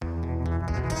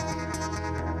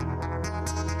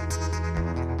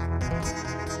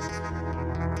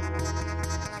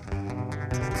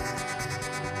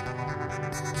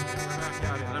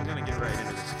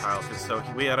So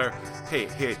we had our,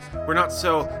 hey, I'm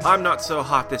not so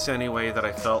hot this anyway that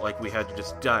I felt like we had to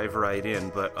just dive right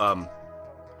in, but, I'm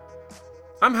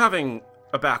having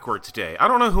a backwards day. I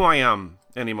don't know who I am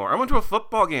anymore. I went to a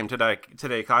football game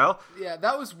today, Kyle. Yeah,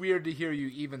 that was weird to hear you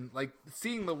even, like,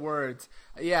 seeing the words.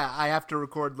 Yeah, I have to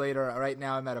record later. Right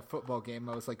now I'm at a football game.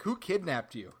 I was like, who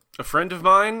kidnapped you? A friend of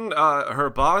mine, her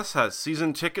boss has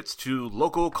season tickets to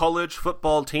local college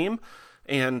football team,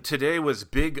 and today was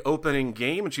big opening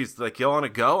game, and she's like, you want to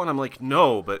go? And I'm like,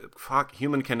 no, but fuck,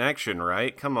 human connection,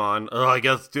 right? Come on. Oh, I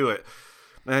guess do it.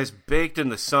 And I was baked in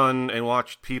the sun and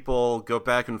watched people go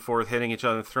back and forth, hitting each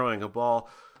other, throwing a ball.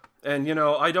 And, you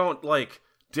know, I don't, like,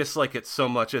 dislike it so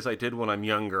much as I did when I'm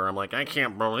younger. I'm like, I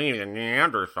can't believe in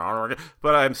Neanderthal.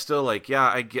 But I'm still like,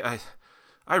 yeah,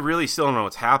 I really still don't know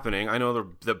what's happening. I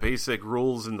know the basic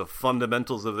rules and the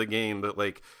fundamentals of the game, but,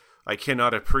 like, I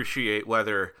cannot appreciate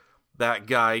whether that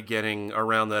guy getting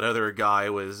around that other guy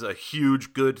was a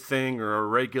huge good thing or a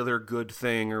regular good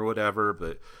thing or whatever,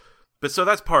 But so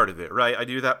that's part of it, right? I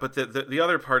do that. But the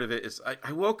other part of it is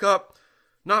I woke up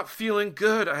not feeling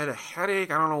good. I had a headache.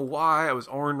 I don't know why. I was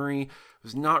ornery. I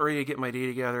was not ready to get my day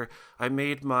together. I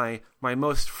made my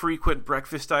most frequent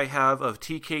breakfast I have of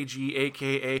TKG,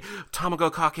 a.k.a.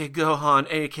 Tamago Kake Gohan,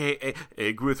 a.k.a.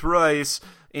 egg with rice.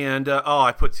 And,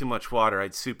 I put too much water. I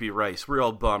had soupy rice.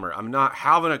 Real bummer. I'm not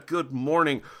having a good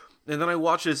morning. And then I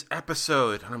watch this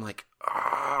episode, and I'm like,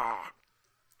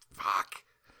 fuck.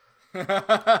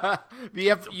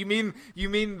 You mean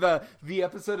the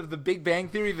episode of The Big Bang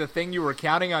Theory, the thing you were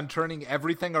counting on turning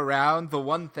everything around, the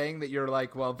one thing that you're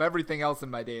like, well, if everything else in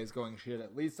my day is going shit,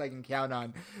 at least I can count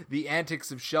on the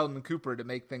antics of Sheldon Cooper to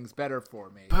make things better for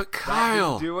me. But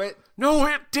Kyle, do it? No,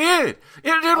 it did.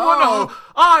 It did.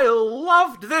 I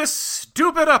loved this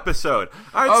stupid episode.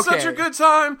 I had such a good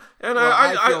time, and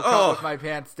I feel caught with my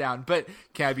pants down. But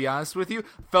can I be honest with you?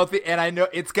 And I know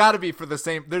it's got to be for the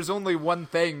same. There's only one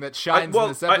thing that shines in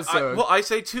this episode. I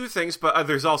say two things, but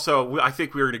there's also, I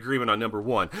think we're in agreement on number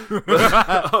one.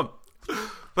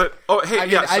 But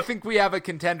I think we have a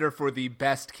contender for the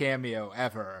best cameo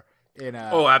ever.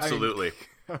 Absolutely.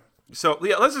 So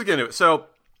yeah, let's just get into it. So,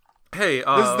 hey,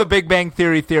 this is the Big Bang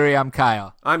Theory. I'm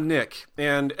Kyle. I'm Nick,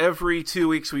 and every 2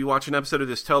 weeks we watch an episode of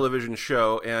this television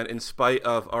show, and in spite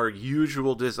of our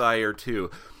usual desire to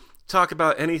talk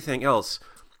about anything else,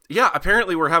 yeah,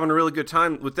 apparently we're having a really good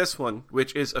time with this one,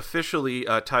 which is officially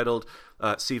titled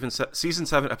Season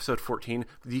 7, Episode 14,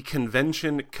 The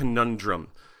Convention Conundrum.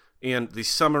 And the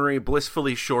summary,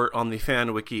 blissfully short on the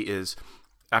fan wiki, is,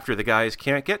 after the guys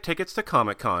can't get tickets to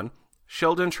Comic-Con,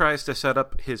 Sheldon tries to set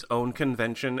up his own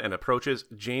convention and approaches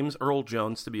James Earl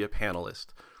Jones to be a panelist.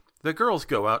 The girls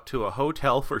go out to a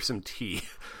hotel for some tea.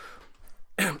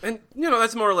 And,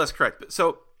 that's more or less correct.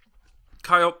 So,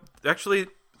 Kyle, actually,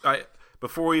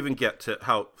 before we even get to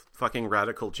how fucking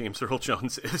radical James Earl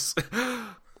Jones is,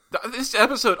 this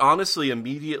episode honestly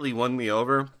immediately won me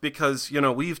over because,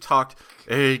 we've talked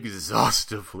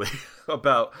exhaustively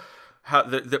about how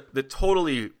the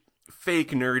totally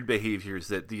fake nerd behaviors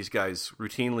that these guys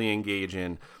routinely engage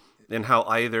in, and how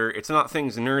either it's not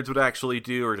things nerds would actually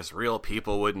do or just real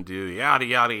people wouldn't do, yada,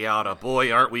 yada, yada.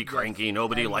 Boy, aren't we cranky. Yes.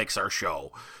 Nobody likes our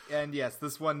show. And yes,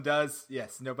 this one does.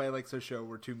 Yes, nobody likes our show.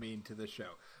 We're too mean to the show.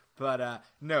 But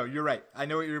no, you're right. I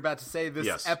know what you're about to say.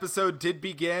 This episode did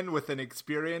begin with an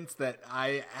experience that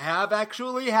I have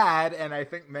actually had, and I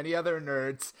think many other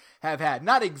nerds have had.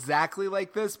 Not exactly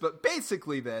like this, but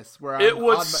basically this. Where it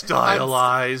was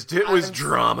stylized. It was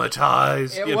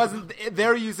dramatized. It wasn't.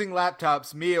 They're using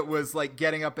laptops. Me, it was like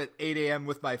getting up at 8 a.m.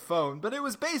 with my phone. But it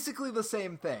was basically the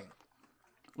same thing.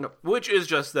 No, which is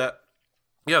just that,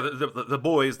 yeah, the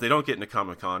boys, they don't get into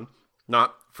Comic-Con.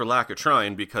 Not for lack of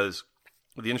trying, because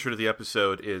the intro to the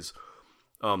episode is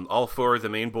all four of the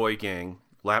main boy gang,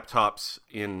 laptops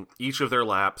in each of their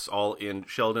laps, all in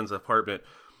Sheldon's apartment.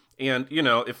 And,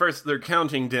 at first they're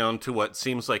counting down to what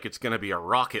seems like it's going to be a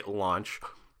rocket launch.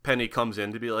 Penny comes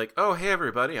in to be like, oh, hey,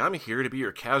 everybody, I'm here to be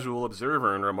your casual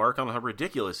observer and remark on how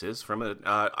ridiculous it is from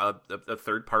a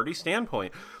third-party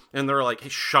standpoint. And they're like, hey,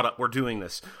 shut up, we're doing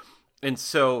this. And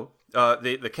so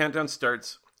the countdown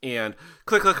starts. And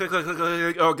click, click, click, click, click,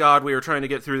 click. Oh, God, we are trying to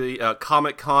get through the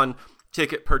Comic-Con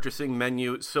ticket purchasing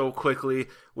menu so quickly.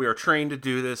 We are trained to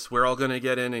do this. We're all going to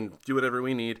get in and do whatever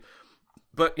we need.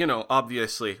 But,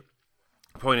 obviously,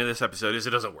 the point of this episode is it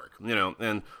doesn't work,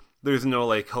 and there's no,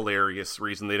 hilarious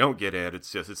reason they don't get in.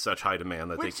 It's just, it's such high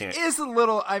demand that they can't. Which is a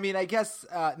little, I guess,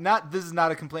 this is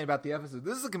not a complaint about the episode.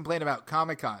 This is a complaint about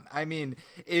Comic-Con.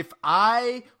 If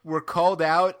I were called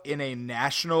out in a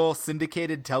national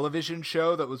syndicated television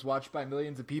show that was watched by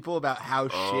millions of people about how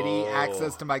shitty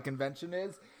access to my convention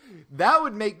is, that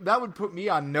would put me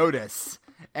on notice.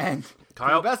 And Kyle,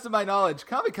 to the best of my knowledge,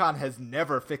 Comic-Con has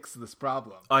never fixed this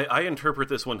problem. I interpret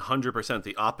this 100%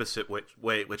 the opposite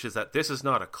way, which is that this is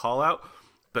not a call-out,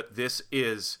 but this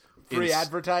is... Free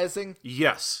advertising?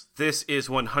 Yes. This is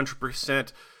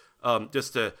 100%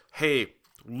 just a, hey,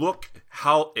 look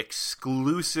how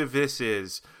exclusive this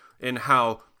is, and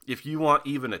how if you want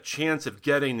even a chance of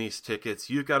getting these tickets,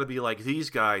 you've got to be like these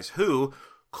guys who,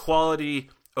 quality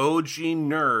OG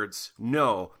nerds,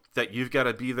 know that you've got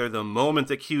to be there the moment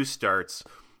the queue starts.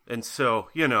 And so,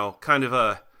 kind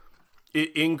of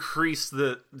increase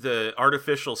the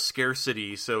artificial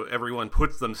scarcity so everyone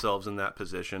puts themselves in that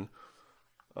position.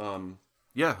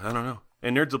 Yeah, I don't know.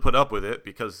 And nerds will put up with it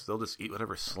because they'll just eat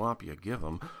whatever slop you give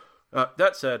them.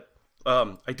 That said,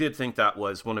 I did think that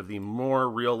was one of the more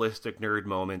realistic nerd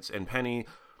moments. And Penny,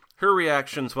 her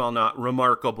reactions, while not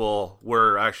remarkable,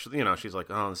 were actually, she's like,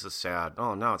 oh, this is sad.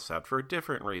 Oh, now it's sad for a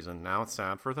different reason. Now it's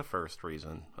sad for the first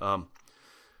reason.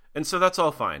 And so that's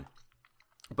all fine.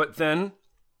 But then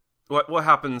what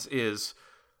happens is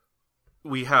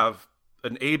we have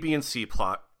an A, B, and C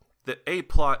plot. The A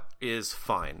plot is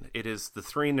fine. It is the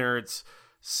three nerds,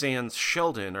 sans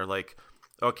Sheldon, are like,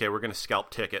 okay, we're going to scalp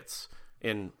tickets.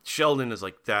 And Sheldon is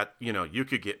like, that, you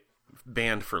could get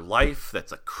banned for life.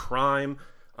 That's a crime.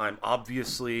 I'm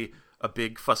obviously a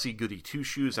big fussy goody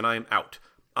two-shoes, and I'm out.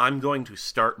 I'm going to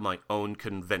start my own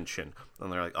convention.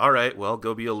 And they're like, all right, well,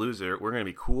 go be a loser. We're going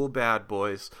to be cool bad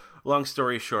boys. Long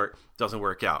story short, doesn't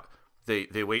work out.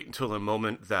 They wait until the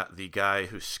moment that the guy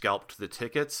who scalped the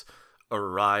tickets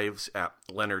arrives at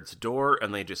Leonard's door,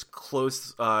 and they just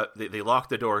close, they lock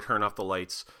the door, turn off the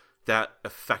lights. That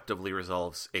effectively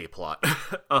resolves A plot.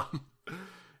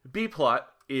 B plot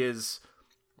is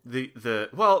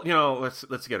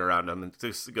let's get around them and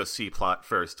just go C plot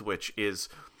first, which is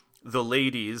the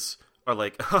ladies are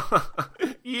like,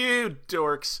 you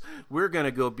dorks, we're going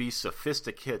to go be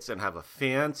sophisticates and have a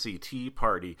fancy tea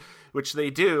party, which they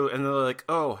do. And they're like,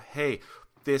 oh, hey,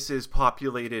 this is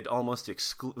populated almost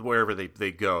wherever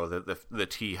they go, the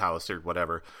tea house or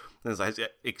whatever. And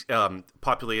it's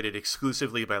populated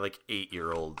exclusively by like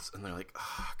 8-year-olds. And they're like,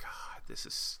 oh, God, this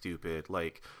is stupid.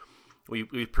 Like, we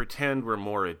pretend we're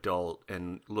more adult,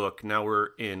 and look, now we're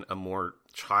in a more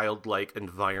childlike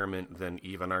environment than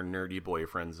even our nerdy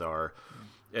boyfriends are.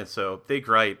 And so they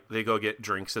gripe. They go get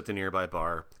drinks at the nearby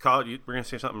bar. Kyle, we're going to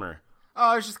say something? Or? Oh,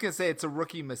 I was just going to say it's a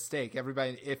rookie mistake.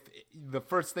 Everybody, if the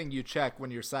first thing you check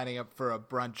when you're signing up for a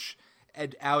brunch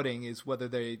outing is whether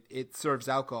it serves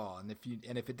alcohol,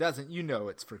 and if it doesn't,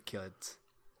 it's for kids.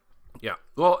 Yeah.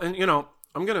 Well, and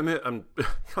I'm going to admit,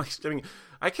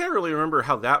 I can't really remember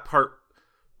how that part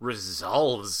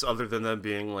resolves other than them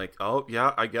being like, oh,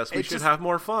 yeah, I guess we should have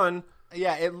more fun.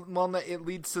 Yeah, it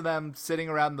leads to them sitting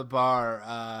around the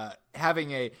bar,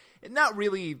 having a, not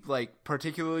really like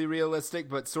particularly realistic,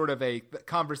 but sort of a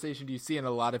conversation you see in a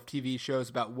lot of TV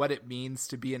shows about what it means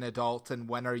to be an adult and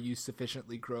when are you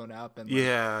sufficiently grown up, and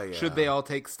should they all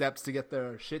take steps to get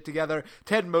their shit together.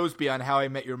 Ted Mosby on How I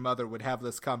Met Your Mother would have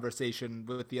this conversation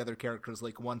with the other characters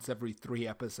like once every 3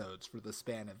 episodes for the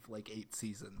span of like 8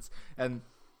 seasons. And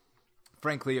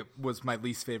frankly, it was my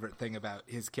least favorite thing about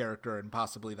his character and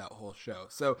possibly that whole show.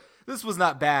 So this was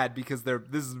not bad because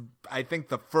this is, I think,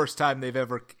 the first time they've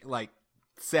ever like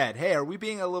said, hey, are we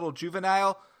being a little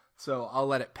juvenile? So I'll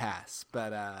let it pass.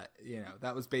 But,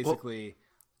 that was basically,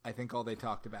 I think, all they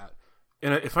talked about.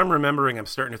 And if I'm remembering, I'm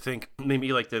starting to think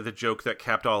maybe like the joke that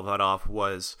capped all that off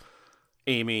was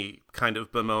Amy kind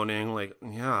of bemoaning, like,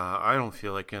 yeah, I don't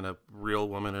feel like a real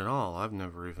woman at all. I've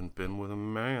never even been with a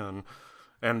man.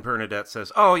 And Bernadette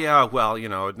says, "Oh yeah, well,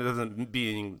 it doesn't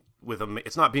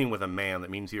it's not being with a man that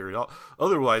means you're adult.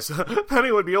 Otherwise,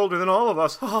 Penny would be older than all of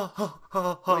us."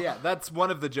 Well, yeah, that's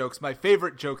one of the jokes. My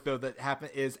favorite joke, though, that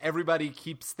happened is everybody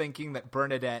keeps thinking that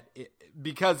Bernadette,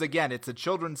 because again, it's a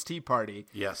children's tea party.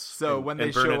 Yes. So when they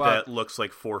Bernadette show up, looks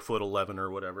like 4'11" or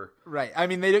whatever. Right. I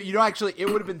mean, you don't actually. It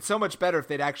would have been so much better if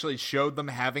they'd actually showed them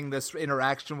having this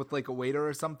interaction with like a waiter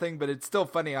or something. But it's still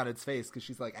funny on its face because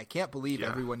she's like, "I can't believe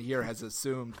everyone here has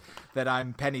assumed that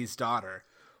I'm Penny's daughter."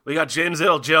 We got James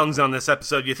Earl Jones on this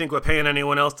episode. You think we're paying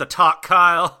anyone else to talk,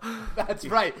 Kyle? That's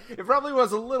right. It probably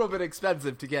was a little bit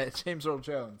expensive to get James Earl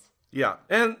Jones. Yeah.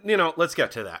 And, let's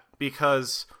get to that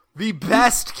because the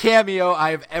best cameo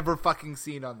I've ever fucking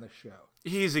seen on the show.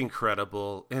 He's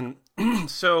incredible. And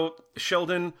so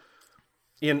Sheldon,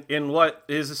 in what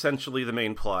is essentially the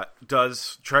main plot,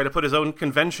 does try to put his own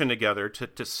convention together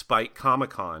to spite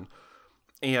Comic-Con.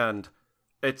 And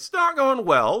it's not going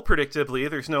well, predictably.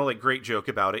 There's no great joke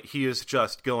about it. He is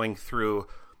just going through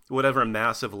whatever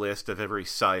massive list of every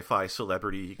sci-fi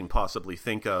celebrity you can possibly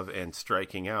think of and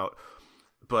striking out.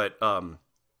 But,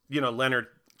 Leonard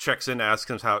checks in, asks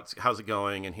him how's it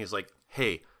going, and he's like,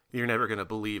 hey, you're never going to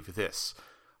believe this.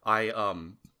 I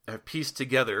have pieced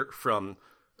together from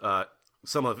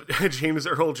some of James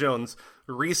Earl Jones'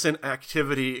 recent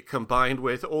activity combined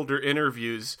with older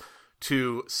interviews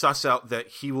to suss out that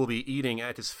he will be eating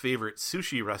at his favorite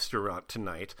sushi restaurant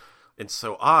tonight. And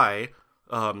so I,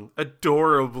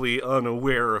 adorably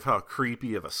unaware of how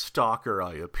creepy of a stalker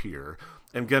I appear,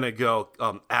 am going to go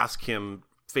ask him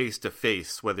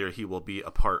face-to-face whether he will be a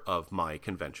part of my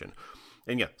convention.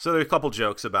 And yeah, so there are a couple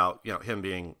jokes about, him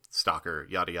being stalker,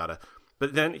 yada yada.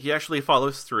 But then he actually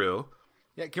follows through.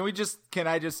 Yeah, can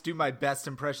I just do my best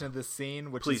impression of this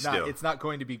scene? Which Please do. It's not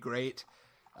going to be great.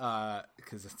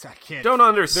 Because I can't. Don't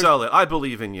undersell it. I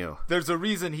believe in you. There's a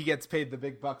reason he gets paid the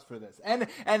big bucks for this, and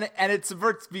it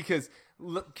subverts because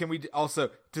can we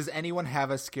also? Does anyone have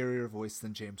a scarier voice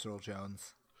than James Earl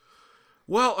Jones?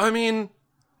 Well, I mean,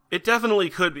 it definitely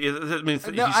could be. I mean,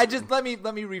 no, let me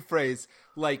rephrase.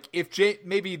 Like if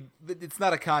maybe it's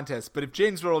not a contest, but if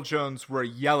James Earl Jones were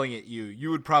yelling at you, you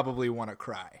would probably want to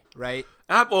cry, right?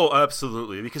 Oh,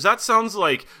 absolutely. Because that sounds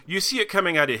like you see it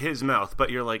coming out of his mouth,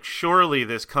 but you're like, surely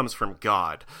this comes from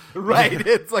God. Right.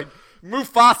 It's like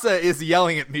Mufasa is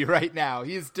yelling at me right now.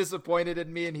 He is disappointed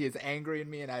in me and he is angry in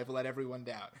me and I've let everyone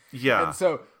down. Yeah. And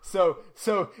so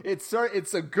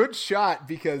it's a good shot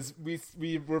because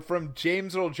we were from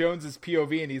James Earl Jones's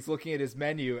POV and he's looking at his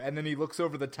menu and then he looks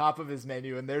over the top of his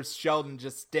menu and there's Sheldon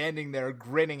just standing there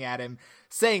grinning at him,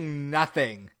 saying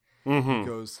nothing. Mm-hmm. He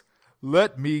goes,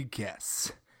 let me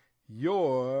guess.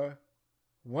 You're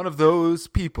one of those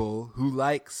people who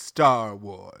like Star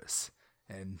Wars.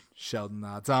 And Sheldon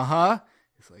nods, uh-huh.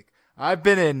 He's like, I've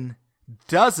been in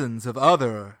dozens of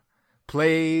other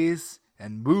plays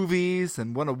and movies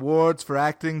and won awards for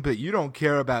acting, but you don't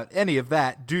care about any of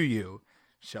that, do you?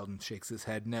 Sheldon shakes his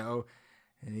head no.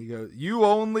 And he goes, you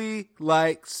only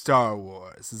like Star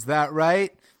Wars. Is that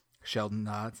right? Sheldon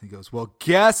nods and he goes, well,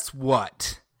 guess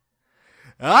what?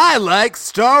 I like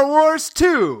Star Wars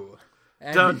too.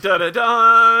 And dun dun dun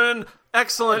dun.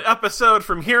 Excellent episode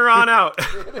from here on out.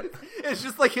 It's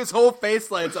just like his whole face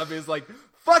lights up. He's like,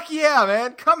 fuck yeah,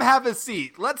 man. Come have a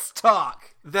seat. Let's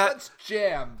talk. Let's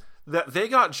jam. That they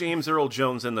got James Earl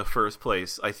Jones in the first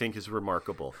place, I think is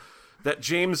remarkable. That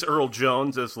James Earl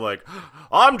Jones is like,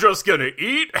 I'm just gonna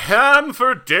eat ham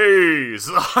for days.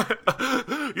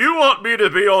 You want me to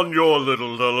be on your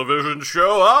little television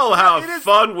show? I'll have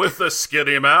fun with the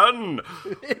skinny man.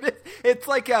 It's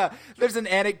like there's an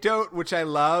anecdote which I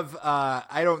love.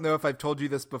 I don't know if I've told you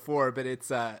this before, but it's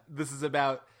this is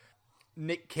about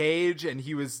Nick Cage, and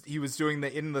he was doing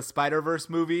the In the Spider-Verse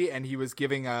movie, and he was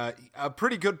giving a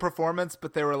pretty good performance,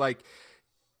 but they were like,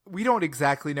 we don't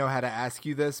exactly know how to ask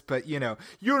you this, but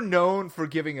you're known for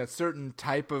giving a certain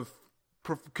type of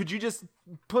could you just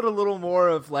put a little more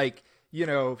of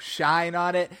shine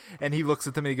on it? And he looks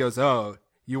at them and he goes, oh,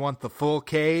 you want the full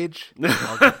Cage?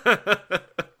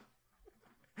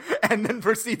 And then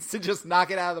proceeds to just knock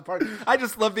it out of the park. I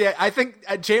just love I think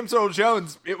James Earl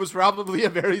Jones, it was probably a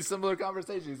very similar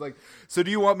conversation. He's like, so do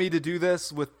you want me to do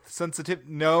this with sensitivity?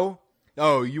 No?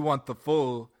 Oh, you want the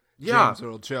full James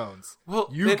Earl Jones. Well,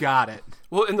 you got it.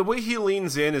 Well, and the way he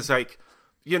leans in is like,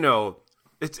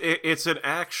 it's an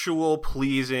actual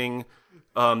pleasing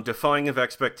defying of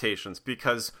expectations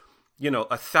because,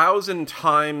 1,000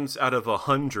 times out of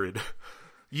 100,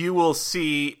 you will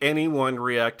see anyone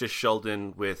react to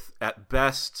Sheldon with, at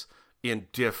best,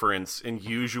 indifference and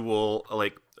usual,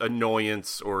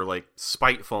 annoyance or,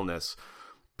 spitefulness.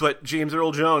 But James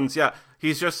Earl Jones,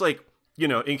 he's just,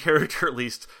 in character at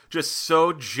least, just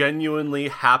so genuinely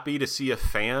happy to see a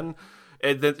fan.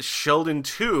 And that Sheldon,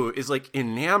 too, is,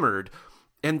 enamored.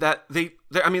 And that they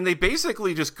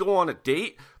basically just go on a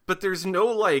date, but there's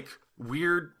no,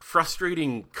 weird,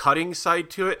 frustrating cutting side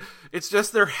to it. It's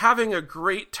just they're having a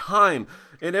great time.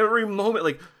 And every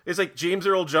moment, it's like James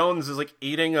Earl Jones is,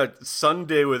 eating a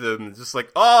sundae with him. It's just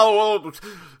oh, well,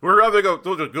 we're having a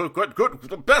good,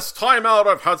 the best time out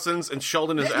I've had since. And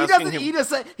Sheldon is asking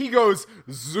him. He goes,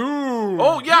 zoom.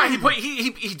 Oh, yeah,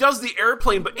 he does the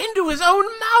airplane, but into his own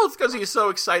mouth because he's so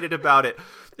excited about it.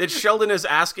 And Sheldon is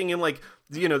asking him,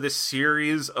 this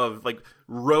series of,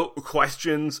 rote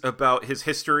questions about his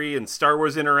history and Star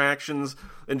Wars interactions.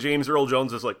 And James Earl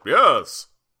Jones is like, yes.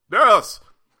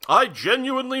 I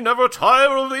genuinely never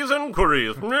tire of these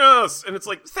inquiries. Yes. And it's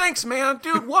like, thanks, man.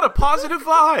 Dude, what a positive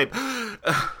vibe.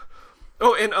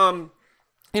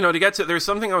 To get to, there's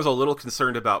something I was a little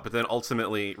concerned about, but then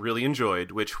ultimately really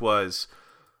enjoyed, which was,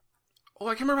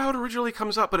 I can't remember how it originally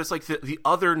comes up, but it's like the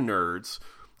other nerds,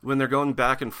 when they're going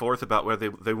back and forth about whether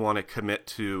they want to commit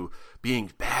to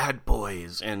being bad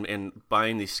boys and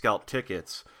buying these scalp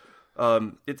tickets.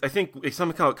 I think it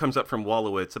somehow comes up from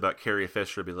Wolowitz about Carrie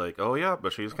Fisher, be like, oh yeah,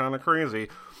 but she's kind of crazy.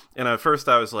 And at first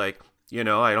I was like, I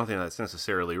don't think that's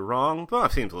necessarily wrong,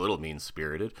 but it seems a little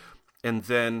mean-spirited. And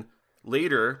then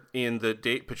later in the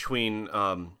date between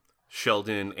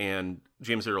Sheldon and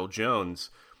James Earl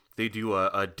Jones, they do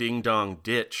a ding-dong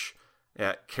ditch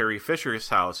at Carrie Fisher's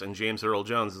house, and James Earl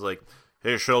Jones is like,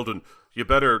 hey, Sheldon, you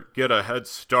better get a head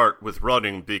start with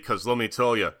running, because let me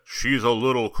tell you, she's a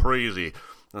little crazy.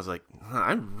 I was like,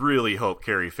 I really hope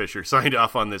Carrie Fisher signed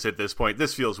off on this at this point.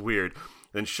 This feels weird.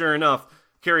 And sure enough,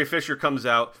 Carrie Fisher comes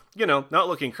out, not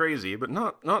looking crazy, but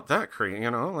not that crazy,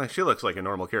 like she looks like a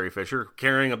normal Carrie Fisher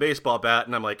carrying a baseball bat.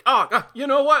 And I'm like, oh, you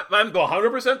know what? I'm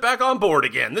 100% back on board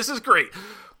again. This is great.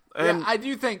 And yeah, I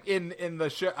do think in the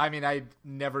show, I mean, I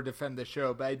never defend the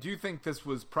show, but I do think this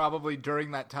was probably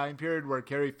during that time period where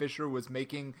Carrie Fisher was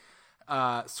making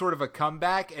sort of a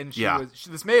comeback, and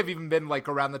this may have even been like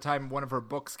around the time one of her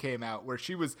books came out, where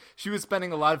she was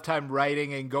spending a lot of time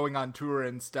writing and going on tour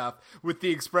and stuff with the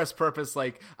express purpose,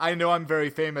 like, I know I'm very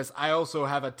famous, I also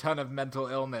have a ton of mental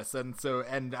illness, and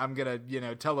I'm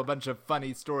gonna tell a bunch of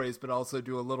funny stories, but also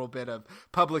do a little bit of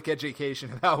public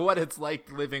education about what it's like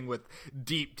living with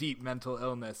deep mental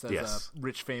illness as a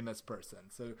rich famous person.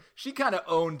 So she kind of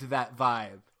owned that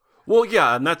vibe. Well,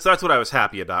 yeah, and that's what I was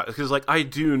happy about, because like I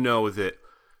do know that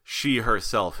she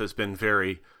herself has been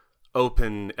very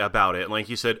open about it, and like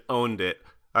you said, owned it.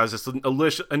 I was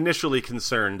just initially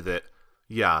concerned that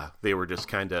they were just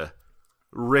kind of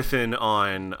riffing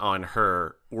on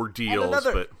her ordeals,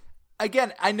 but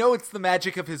again, I know it's the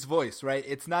magic of his voice, right?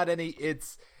 It's not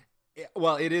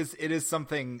well, it is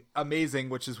something amazing,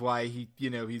 which is why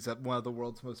he's one of the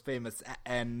world's most famous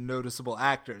and noticeable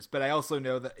actors. But I also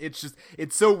know that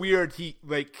it's so weird.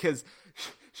 Because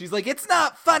she's like, it's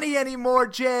not funny anymore,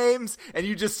 James. And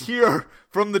you just hear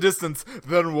from the distance,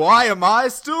 then why am I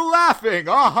still laughing?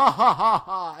 Ah, ha, ha, ha,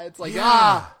 ha. It's like,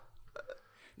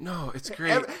 No, it's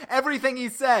great. Everything he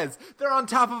says, they're on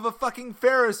top of a fucking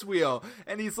Ferris wheel,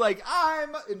 and he's like,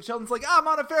 and Sheldon's like, I'm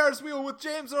on a Ferris wheel with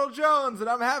James Earl Jones, and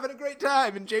I'm having a great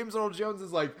time, and James Earl Jones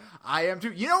is like, I am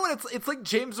too. You know what? It's like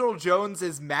James Earl Jones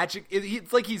is magic.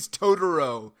 It's like he's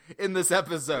Totoro in this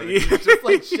episode. He's just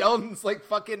like Sheldon's like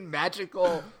fucking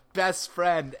magical best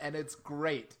friend, and it's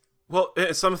great. Well,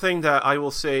 something that I will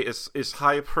say is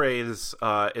high praise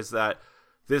is that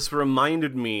this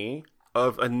reminded me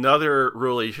of another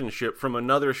relationship from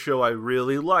another show I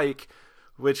really like,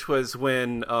 which was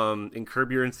when in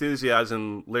Curb Your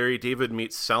Enthusiasm, Larry David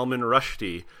meets Salman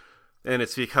Rushdie, and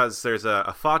it's because there's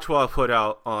a fatwa put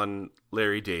out on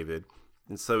Larry David,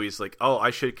 and so he's like, oh, I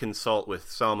should consult with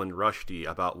Salman Rushdie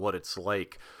about what it's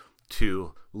like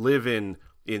to live in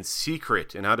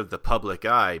secret and out of the public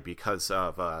eye because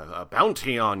of a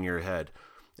bounty on your head.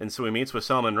 And so he meets with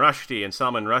Salman Rushdie, and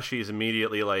Salman Rushdie is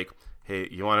immediately like, hey,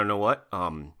 you want to know what?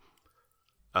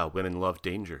 Women love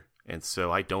danger, and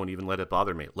so I don't even let it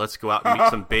bother me. Let's go out and meet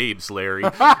some babes, Larry.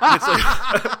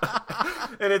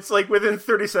 And it's like within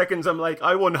 30 seconds, I'm like,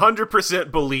 I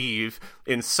 100% believe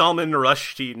in Salman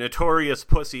Rushdie, notorious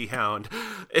pussy hound.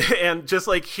 And just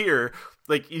like here,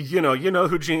 like, you know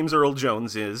who James Earl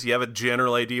Jones is. You have a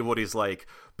general idea of what he's like.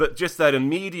 But just that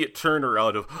immediate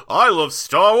turnaround of, I love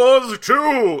Star Wars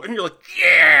too! And you're like,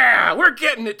 yeah, we're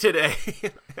getting it today.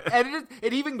 And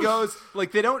it even goes,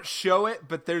 like, they don't show it,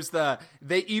 but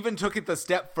they even took it the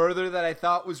step further that I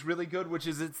thought was really good, which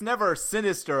is it's never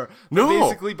sinister. No.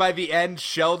 Basically, by the end,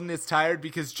 Sheldon is tired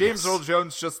because James Earl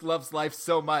Jones just loves life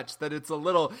so much that it's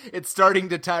starting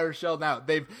to tire Sheldon out.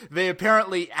 They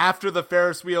apparently, after the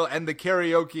Ferris wheel and the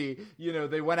karaoke,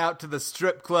 they went out to the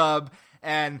strip club,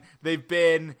 and they've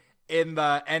been in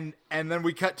the and then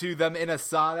we cut to them in a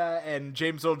sauna, and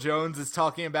James Earl Jones is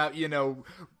talking about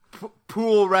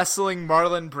pool wrestling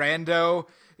Marlon Brando,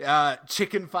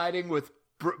 chicken fighting with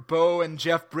Bo and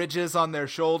Jeff Bridges on their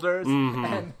shoulders,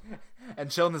 and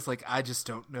Sheldon is like, I just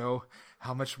don't know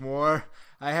how much more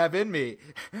I have in me.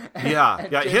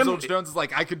 And James Earl Jones is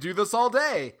like, I could do this all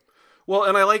day. Well,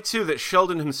 and I like too that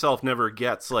Sheldon himself never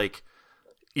gets like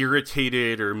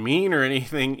irritated or mean or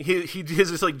anything. He is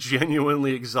just like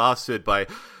genuinely exhausted by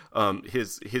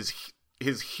his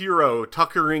hero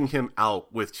tuckering him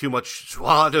out with too much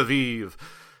joie de vivre.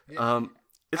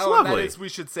 It's lovely. We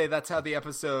should say that's how the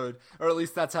episode, or at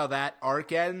least that's how that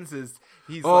arc ends. Is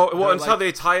he's it's how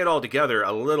they tie it all together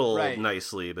a little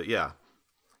nicely, but yeah.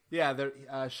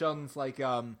 Sheldon's like,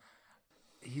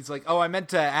 he's like, oh, I meant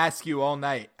to ask you all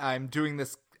night. I'm doing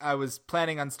this I was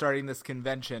planning on starting this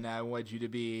convention. I want you to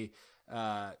be,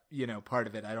 part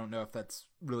of it. I don't know if that's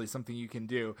really something you can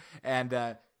do.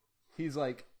 And he's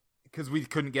like, because we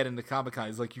couldn't get into Comic-Con.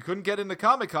 He's like, you couldn't get into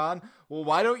Comic-Con? Well,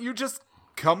 why don't you just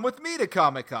come with me to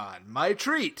Comic-Con? My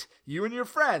treat. You and your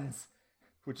friends.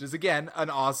 Which is, again, an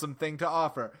awesome thing to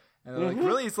offer. And they're like,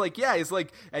 really? He's like, yeah. He's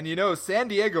like, and San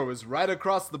Diego is right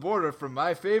across the border from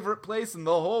my favorite place in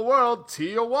the whole world,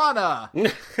 Tijuana.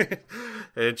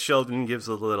 And Sheldon gives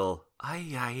a little,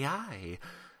 aye, aye, aye.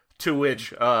 To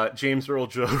which James Earl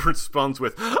Jones responds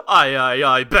with, aye, aye,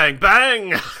 aye, bang,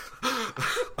 bang.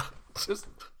 Just...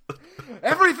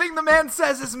 everything the man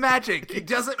says is magic. He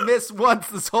doesn't miss once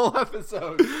this whole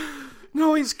episode.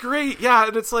 No, he's great. Yeah,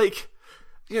 and it's like,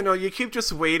 you keep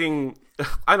just waiting.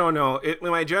 I don't know.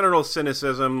 My general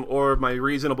cynicism or my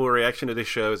reasonable reaction to this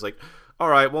show is like, all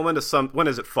right, well, when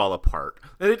does it fall apart?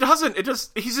 And it doesn't.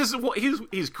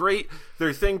 He's great.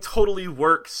 Their thing totally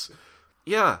works.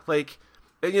 Yeah, like,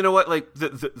 and you know what? Like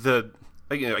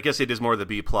I guess it is more the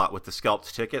B plot with the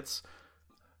scalped tickets.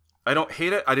 I don't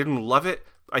hate it. I didn't love it.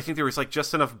 I think there was like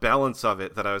just enough balance of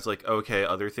it that I was like, okay,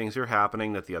 other things are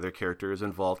happening, that the other character is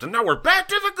involved, and now we're back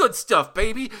to the good stuff,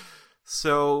 baby.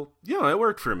 So yeah, it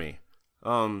worked for me.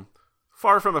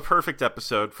 Far from a perfect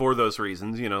episode for those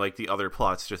reasons, like the other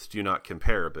plots just do not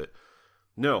compare. But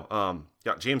no,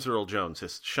 James Earl Jones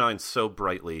just shines so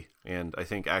brightly, and I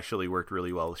think actually worked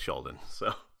really well with Sheldon.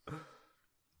 So.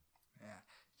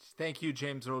 Thank you,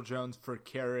 James Earl Jones, for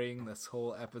carrying this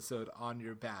whole episode on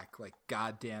your back like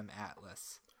goddamn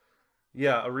Atlas.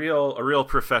 Yeah, a real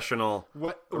professional, a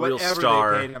real whatever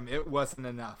star. They paid him, it wasn't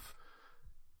enough.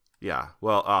 Yeah,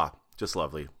 well, just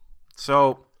lovely.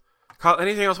 So, Kyle,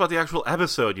 anything else about the actual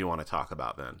episode you want to talk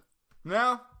about then?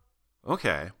 No.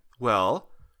 Okay, well,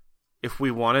 if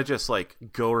we want to just like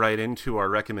go right into our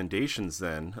recommendations,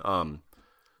 then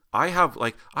I have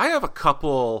a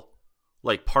couple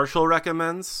like partial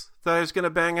recommends that I was going to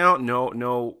bang out.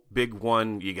 No big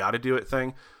one, you got to do it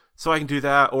thing. So I can do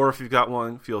that. Or if you've got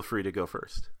one, feel free to go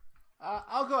first.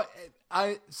 I'll go.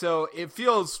 So it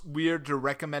feels weird to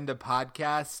recommend a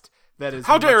podcast that is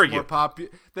that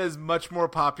is much more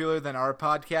popular than our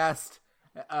podcast.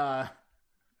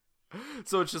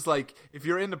 So it's just like, if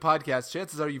you're into podcasts,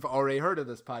 chances are you've already heard of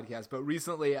this podcast. But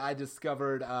recently I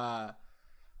discovered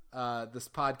this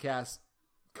podcast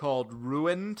called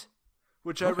Ruined,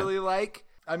 which I really like.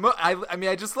 I mean,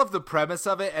 I just love the premise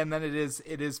of it, and then it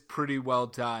is pretty well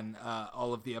done.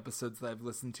 All of the episodes that I've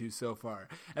listened to so far,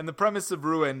 and the premise of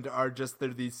Ruined are just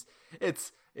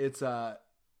it's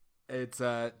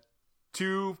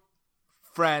two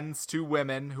friends, two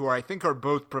women who I think are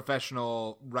both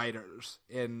professional writers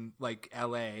in like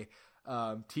LA,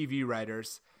 TV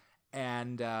writers,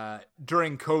 and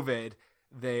during COVID,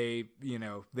 they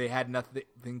had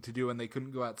nothing to do and they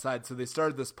couldn't go outside, so they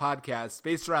started this podcast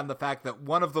based around the fact that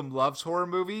one of them loves horror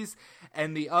movies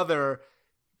and the other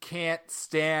can't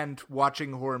stand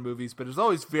watching horror movies but is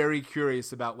always very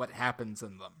curious about what happens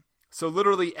in them. So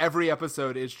literally every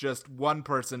episode is just one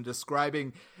person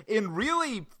describing in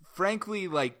really frankly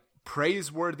like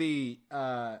praiseworthy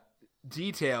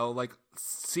detail, like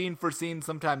scene for scene,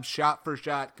 sometimes shot for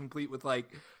shot, complete with like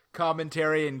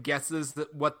commentary and guesses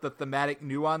that what the thematic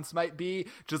nuance might be,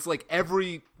 just like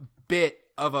every bit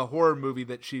of a horror movie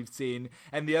that she's seen,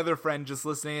 and the other friend just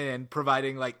listening and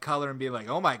providing like color and being like,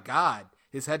 oh my god,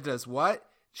 his head does what?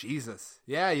 Jesus.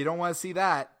 Yeah, you don't want to see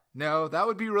that. No, that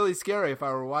would be really scary if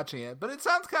I were watching it, but it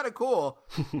sounds kind of cool.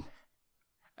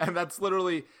 And that's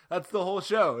the whole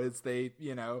show. Is they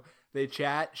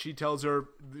chat, she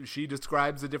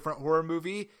describes a different horror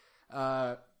movie,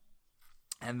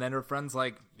 and then her friend's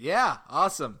like, yeah,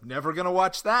 awesome. Never going to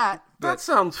watch that. That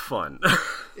sounds fun.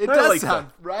 It does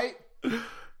sound, right?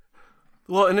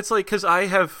 Well, and it's like, because I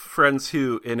have friends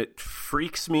who, and it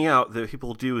freaks me out that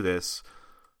people do this.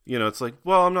 It's like,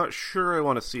 well, I'm not sure I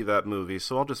want to see that movie,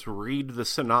 so I'll just read the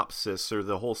synopsis or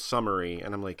the whole summary.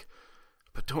 And I'm like,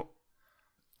 but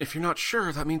if you're not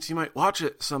sure, that means you might watch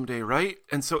it someday, right?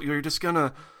 And so you're just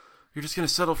gonna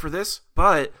settle for this?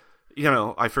 But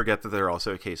I forget that there are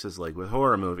also cases like with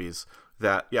horror movies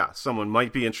that, yeah, someone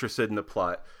might be interested in the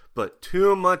plot, but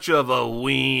too much of a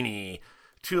weenie,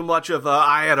 too much of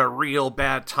I had a real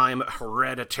bad time at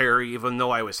Hereditary, even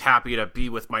though I was happy to be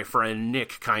with my friend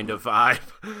Nick kind of vibe.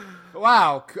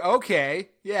 Wow. Okay.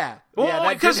 Yeah. Well,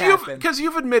 yeah, because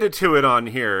you've admitted to it on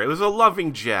here. It was a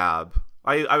loving jab.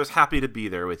 I was happy to be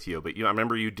there with you, but I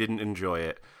remember you didn't enjoy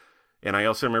it. And I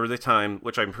also remember the time,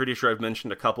 which I'm pretty sure I've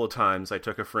mentioned a couple of times, I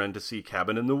took a friend to see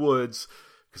Cabin in the Woods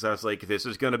because I was like, this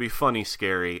is going to be funny,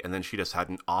 scary. And then she just had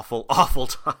an awful, awful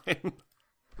time.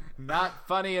 Not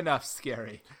funny enough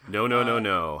scary.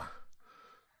 No.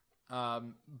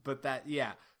 But that,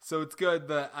 yeah. So it's good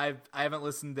that I haven't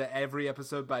listened to every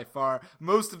episode by far.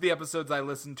 Most of the episodes I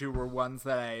listened to were ones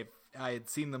that I had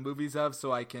seen the movies of,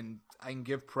 so I can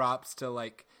give props to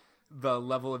like the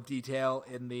level of detail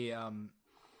in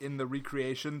the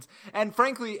recreations. And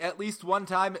frankly, at least one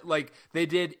time, like they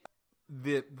did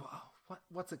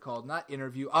what's it called? Not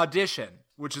Interview, Audition,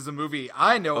 which is a movie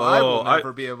I know I will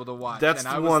never be able to watch. That's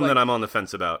the one that I'm on the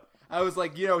fence about. I was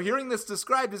like, hearing this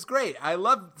described is great. I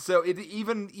love, so it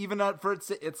even for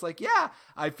it's like, yeah,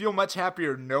 I feel much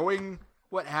happier knowing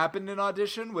what happened in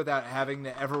Audition without having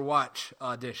to ever watch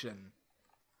Audition.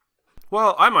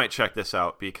 Well, I might check this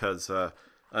out because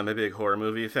I'm a big horror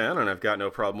movie fan and I've got no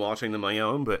problem watching them my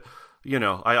own. But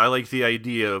I like the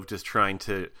idea of just trying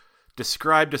to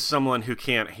describe to someone who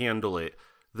can't handle it.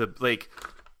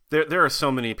 There are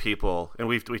so many people, and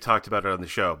we talked about it on the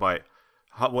show.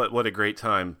 What a great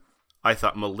time I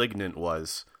thought Malignant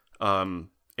was. And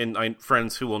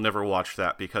friends who will never watch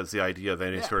that because the idea of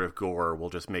any sort of gore will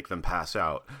just make them pass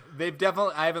out.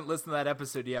 I haven't listened to that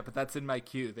episode yet, but that's in my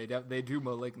queue. They do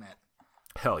Malignant.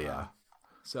 Hell yeah.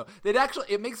 So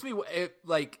it makes me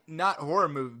like not horror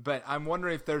movie, but I'm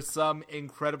wondering if there's some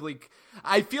incredibly,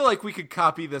 I feel like we could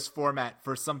copy this format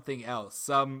for something else,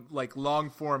 some like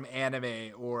long form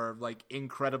anime or like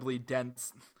incredibly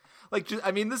dense. Like,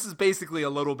 this is basically a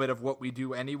little bit of what we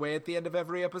do anyway at the end of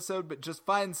every episode, but just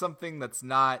find something that's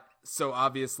not so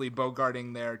obviously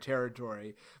bogarting their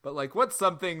territory. But, like, what's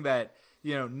something that,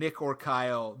 Nick or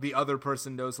Kyle, the other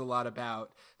person, knows a lot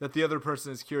about, that the other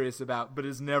person is curious about, but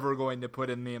is never going to put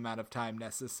in the amount of time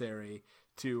necessary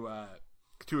to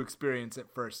experience it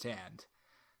firsthand.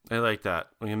 I like that.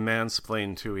 We can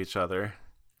mansplain to each other.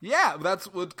 Yeah,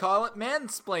 we'd call it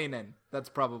mansplaining. That's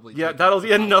probably that'll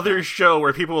be another show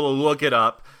where people will look it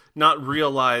up, not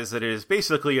realize that it is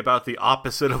basically about the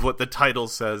opposite of what the title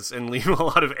says, and leave a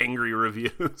lot of angry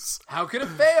reviews. How could it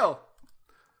fail?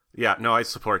 Yeah, no, I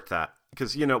support that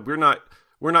because we're not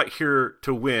here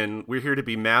to win. We're here to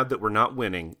be mad that we're not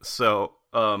winning. So,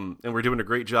 and we're doing a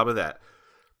great job of that.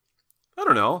 I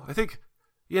don't know. I think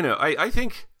I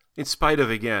think in spite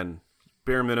of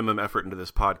bare minimum effort into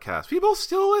this podcast, people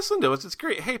still listen to us. It's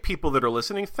great. Hey, people that are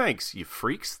listening, thanks. You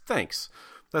freaks, thanks.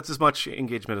 That's as much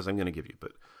engagement as I'm going to give you.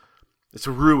 But it's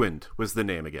Ruined was the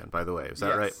name again, by the way. Is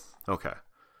that right? Okay.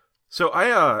 So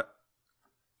I'm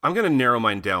going to narrow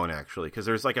mine down, actually, because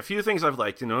there's like a few things I've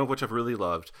liked, which I've really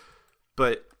loved.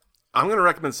 But I'm going to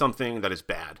recommend something that is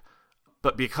bad.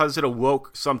 But because it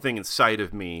awoke something inside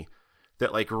of me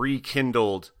that like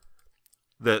rekindled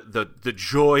the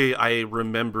joy I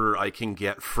remember I can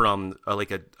get from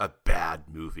a bad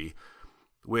movie,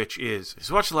 which is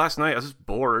I watched it last night. I was just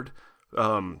bored.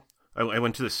 I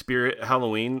went to the Spirit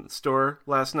Halloween store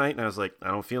last night, and I was like, I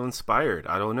don't feel inspired.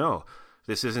 I don't know.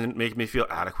 This isn't making me feel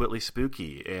adequately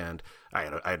spooky, and I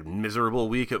had a miserable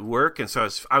week at work, and so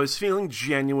I was feeling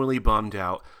genuinely bummed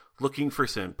out, looking for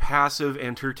some passive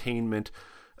entertainment,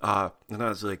 and I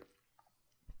was like,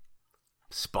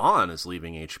 Spawn is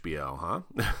leaving HBO, huh?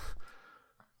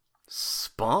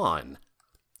 Spawn.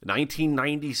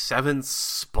 1997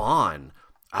 Spawn.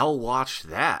 I'll watch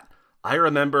that. I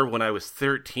remember when I was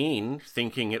 13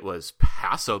 thinking it was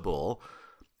passable.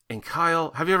 And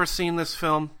Kyle, have you ever seen this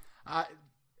film?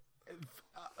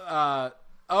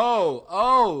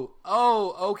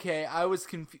 Okay. I was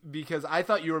confused because I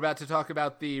thought you were about to talk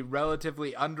about the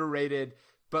relatively underrated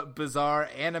but bizarre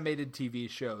animated TV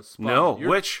show Spawn. No,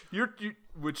 which you're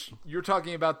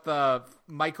talking about the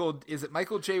is it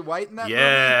Michael J. White in that movie?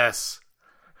 Yes.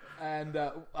 And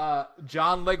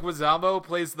John Leguizamo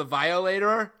plays the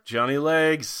Violator. Johnny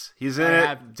Legs. He's in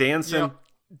it, dancing.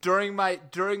 During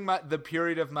the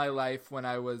period of my life when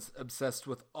I was obsessed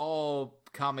with all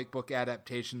comic book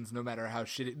adaptations, no matter how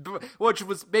shitty, which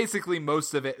was basically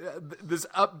most of it.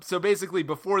 So basically,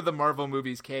 before the Marvel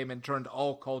movies came and turned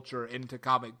all culture into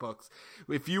comic books,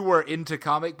 if you were into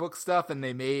comic book stuff and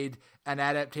they made an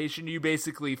adaptation, you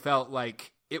basically felt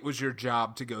like it was your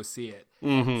job to go see it.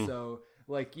 Mm-hmm. So,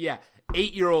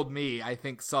 8-year-old me, I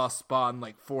think, saw Spawn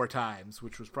 4 times,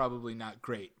 which was probably not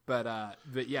great. But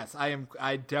yes,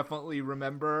 I definitely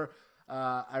remember.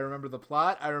 I remember the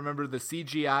plot. I remember the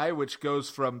CGI, which goes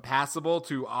from passable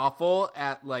to awful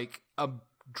at a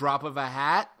drop of a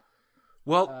hat.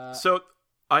 Well, so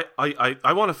I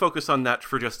want to focus on that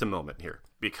for just a moment here,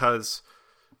 because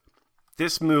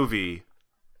this movie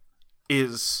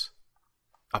is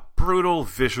a brutal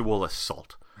visual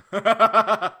assault.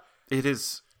 It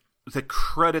is. The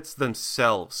credits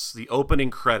themselves, the opening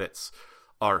credits,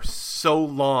 are so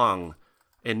long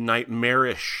and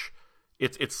nightmarish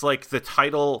it's like the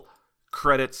title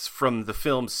credits from the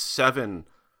film Seven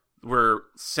were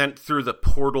sent through the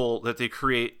portal that they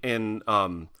create in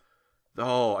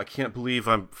I can't believe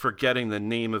I'm forgetting the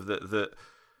name of the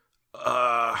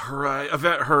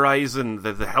Event Horizon,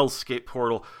 the Hellscape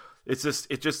portal.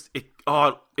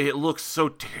 It looks so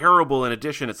terrible. In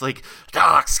addition, it's like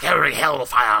dark, scary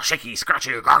hellfire, shaky,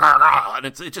 scratchy, and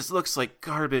it just looks like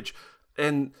garbage.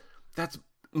 And that's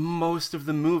most of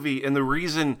the movie. And the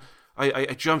reason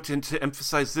I jumped in to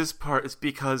emphasize this part is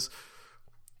because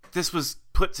this was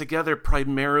put together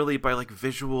primarily by like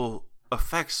visual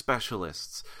effects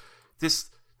specialists.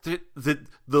 The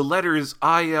letters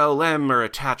ILM are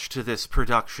attached to this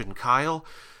production, Kyle,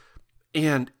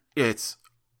 and it's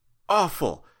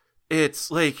awful.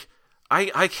 It's like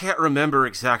I can't remember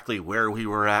exactly where we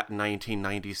were at in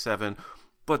 1997,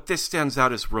 but this stands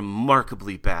out as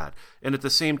remarkably bad, and at the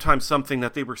same time something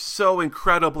that they were so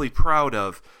incredibly proud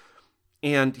of.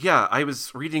 And yeah, I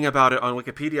was reading about it on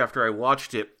Wikipedia after I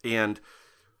watched it, and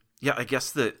yeah, I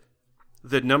guess the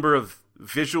number of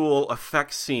visual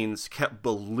effects scenes kept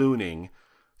ballooning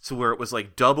to where it was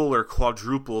like double or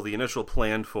quadruple the initial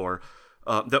plan for.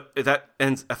 That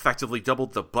ends effectively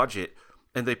doubled the budget,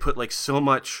 and they put like so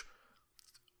much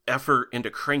effort into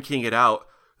cranking it out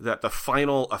that the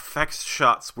final effects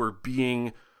shots were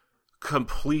being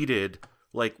completed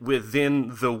like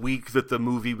within the week that the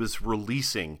movie was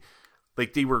releasing.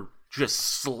 Like they were just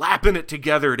slapping it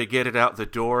together to get it out the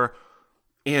door,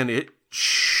 and it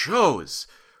shows.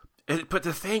 But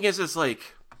the thing is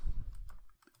like,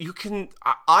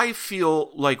 I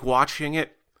feel like watching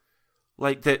it,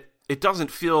 like that it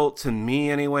doesn't feel to me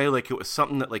anyway like it was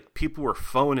something that like people were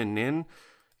phoning in.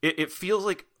 It feels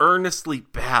like earnestly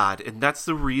bad, and that's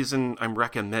the reason I'm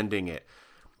recommending it.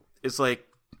 It's like,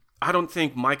 I don't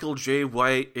think Michael J.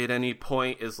 White at any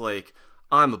point is like,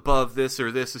 I'm above this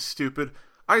or this is stupid.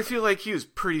 I feel like he was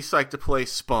pretty psyched to play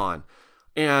Spawn.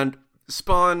 And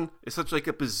Spawn is such like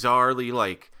a bizarrely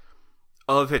like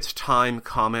of its time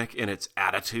comic in its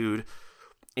attitude.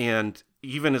 And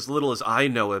even as little as I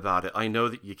know about it, I know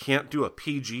that you can't do a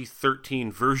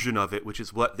PG-13 version of it, which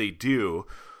is what they do.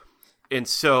 And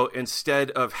so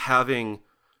instead of having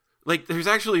like, there's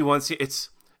actually one scene, it's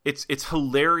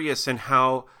hilarious in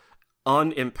how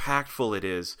unimpactful it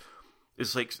is.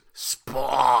 It's like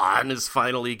Spawn is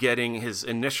finally getting his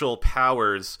initial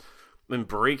powers and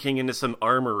breaking into some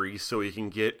armory so he can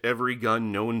get every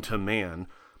gun known to man.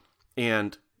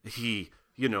 And he,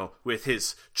 with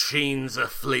his chains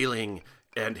a-flailing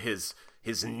and his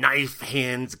knife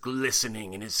hands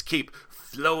glistening and his cape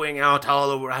flowing out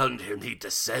all around him, he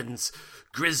descends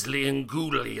grisly and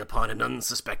ghouly upon an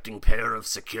unsuspecting pair of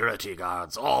security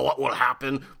guards. Oh, what will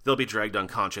happen? They'll be dragged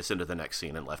unconscious into the next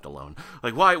scene and left alone.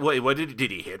 Like, why? What did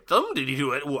he hit them? Did he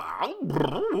do it?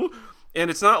 Wow. And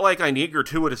it's not like I need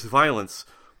gratuitous violence,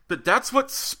 but that's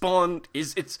what Spawn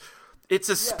is. It's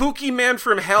a spooky man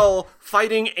from hell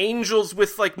fighting angels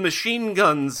with, like, machine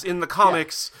guns in the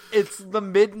comics. Yeah. It's the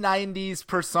mid-90s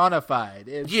personified.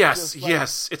 Yes.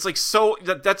 It's like so...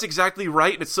 That's exactly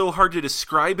right, and it's so hard to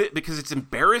describe it because it's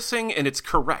embarrassing and it's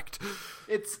correct.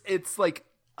 It's like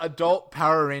adult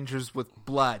Power Rangers with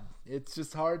blood. It's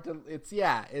just hard to...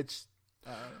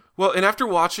 Well, and after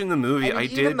watching the movie,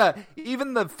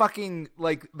 even the fucking,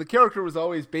 like, the character was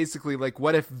always basically like,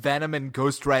 what if Venom and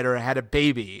Ghost Rider had a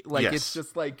baby? Like, yes. It's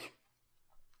just like...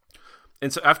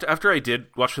 And so after I did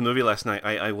watch the movie last night,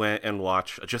 I went and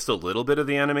watched just a little bit of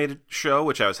the animated show,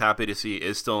 which I was happy to see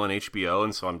is still on HBO,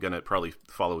 and so I'm going to probably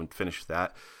follow and finish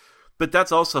that. But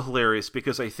that's also hilarious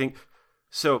because I think...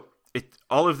 So,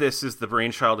 all of this is the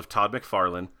brainchild of Todd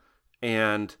McFarlane,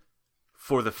 and...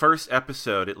 For the first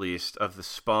episode, at least, of the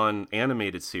Spawn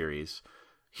animated series,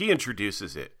 he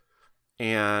introduces it.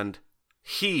 And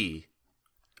he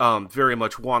very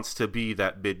much wants to be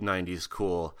that mid-90s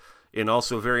cool. And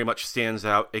also very much stands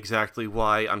out exactly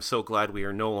why I'm so glad we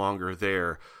are no longer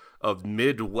there. Of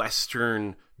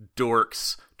Midwestern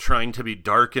dorks trying to be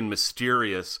dark and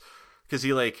mysterious. Because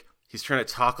he's trying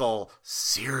to talk all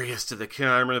serious to the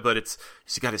camera, but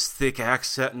he's got his thick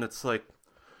accent, and it's like...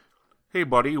 Hey,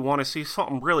 buddy, you want to see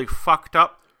something really fucked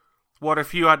up? What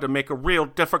if you had to make a real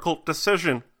difficult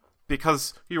decision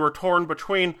because you were torn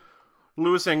between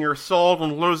losing your soul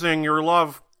and losing your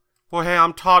love? Well, hey,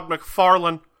 I'm Todd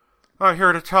McFarlane. I'm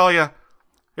here to tell you,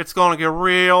 it's going to get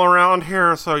real around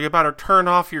here, so you better turn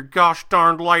off your gosh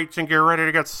darned lights and get ready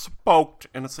to get smoked.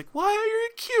 And it's like, why are you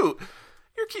cute?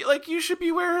 You're cute. Like, you should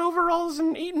be wearing overalls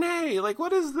and eating hay. Like,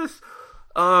 what is this?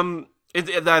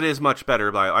 That is much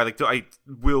better. I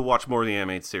will watch more of the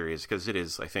animated series because it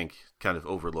is, I think, kind of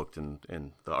overlooked in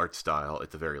the art style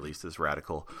at the very least is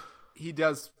radical. He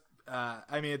does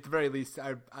I mean, at the very least,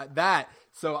 I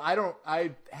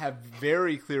have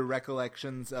very clear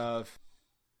recollections of,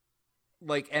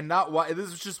 like, and not why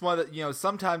this was just one that, you know,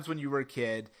 sometimes when you were a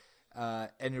kid,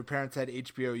 and your parents had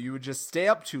HBO, you would just stay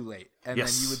up too late, and then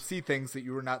you would see things that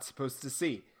you were not supposed to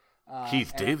see.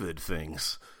 David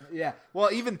things. Yeah. Well,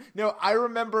 I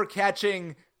remember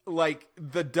catching, like,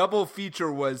 the double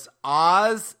feature was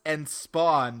Oz and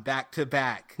Spawn back to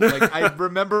back. Like, I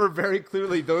remember very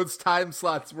clearly those time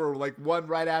slots were, like, one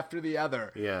right after the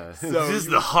other. Yeah. So this is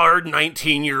the hard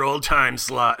 19-year-old time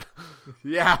slot.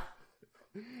 Yeah.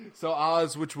 So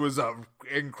Oz, which was a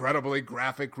incredibly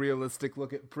graphic, realistic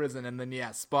look at prison, and then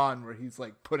Spawn, where he's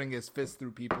like putting his fist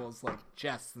through people's like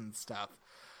chests and stuff.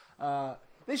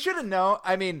 They should have known.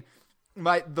 I mean,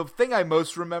 the thing I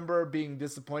most remember being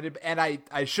disappointed, and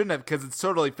I shouldn't have, because it's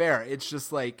totally fair. It's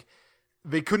just like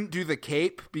they couldn't do the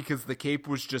cape because the cape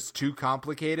was just too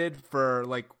complicated for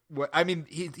like what. I mean,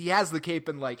 he has the cape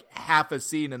in like half a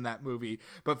scene in that movie,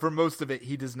 but for most of it,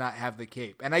 he does not have the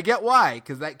cape. And I get why,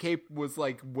 because that cape was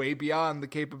like way beyond the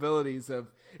capabilities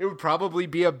of. It would probably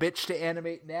be a bitch to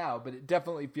animate now, but it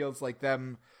definitely feels like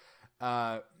them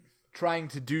trying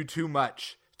to do too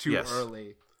much too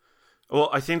early. Well,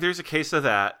 I think there's a case of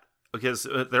that because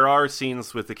there are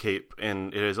scenes with the cape,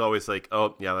 and it is always like,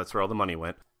 oh yeah, that's where all the money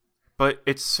went. But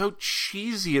it's so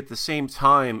cheesy at the same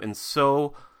time and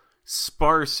so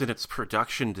sparse in its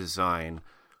production design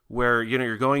where, you know,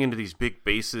 you're going into these big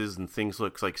bases and things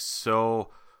look like so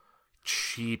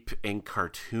cheap and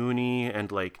cartoony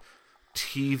and like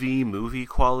TV movie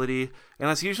quality. And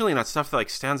that's usually not stuff that like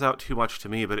stands out too much to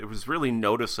me, but it was really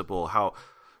noticeable how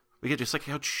just like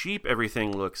how cheap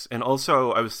everything looks. And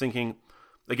also I was thinking,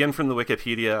 again from the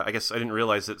Wikipedia, I guess I didn't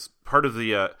realize it's part of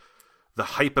the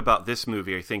hype about this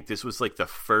movie. I think this was like the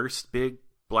first big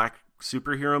black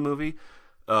superhero movie.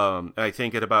 I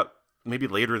think at about maybe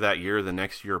later that year, the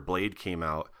next year, Blade came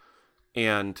out.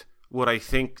 And what I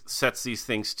think sets these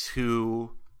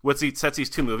two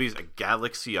movies a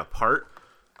galaxy apart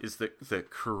is the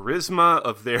charisma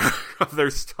of their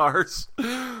stars.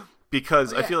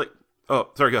 Because I feel like, oh,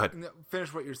 sorry, go ahead. No,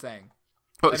 finish what you're saying.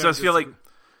 Oh, so I feel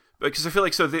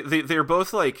like so they're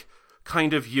both like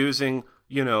kind of using,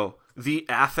 you know, the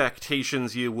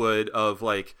affectations you would of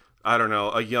like, I don't know,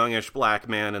 a youngish black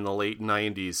man in the late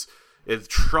 90s is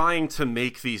trying to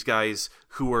make these guys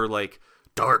who are like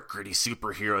dark, gritty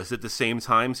superheroes at the same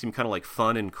time seem kind of like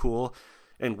fun and cool.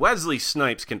 And Wesley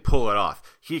Snipes can pull it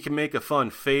off. He can make a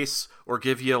fun face or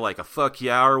give you like a fuck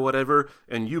yeah or whatever,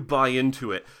 and you buy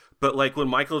into it. But like when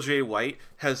Michael J. White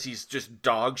has these just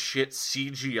dog shit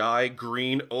CGI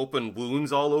green open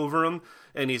wounds all over him,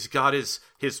 and he's got his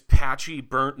patchy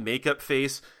burnt makeup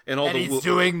face and all, and he's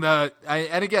doing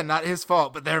and again, not his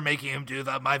fault, but they're making him do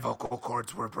my vocal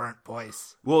cords were burnt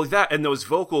voice. Well, that and those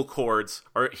vocal cords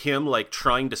are him like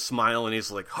trying to smile, and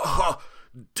he's like, oh,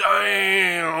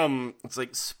 damn. It's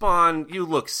like, Spawn,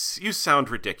 you sound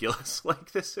ridiculous.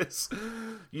 Like, this is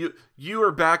you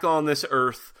are back on this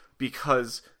earth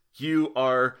because you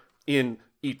are in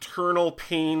eternal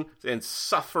pain and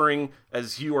suffering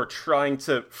as you are trying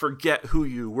to forget who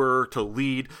you were to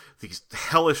lead these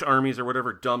hellish armies or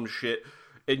whatever dumb shit.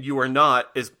 And you are not,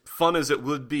 as fun as it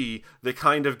would be, the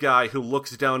kind of guy who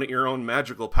looks down at your own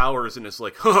magical powers and is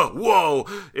like, whoa,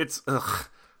 it's, ugh.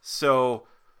 So,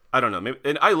 I don't know. Maybe,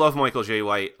 and I love Michael J.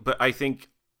 White, but I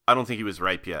don't think he was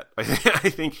ripe yet. I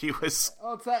think he was.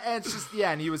 Oh, it's just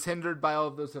and he was hindered by all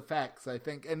of those effects. I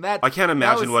think, and that I can't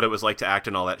imagine what it was like to act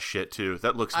in all that shit too.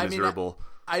 That looks miserable.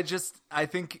 I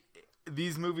think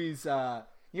these movies,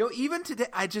 even today,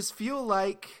 I just feel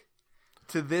like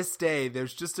to this day,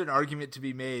 there's just an argument to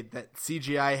be made that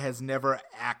CGI has never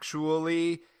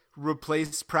actually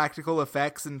replaced practical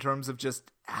effects in terms of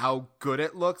just how good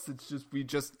it looks. It's just we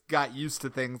just got used to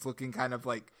things looking kind of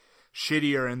like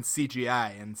shittier in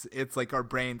CGI, and it's like our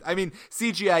brains. I mean,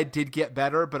 CGI did get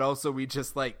better, but also we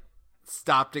just like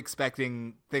stopped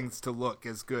expecting things to look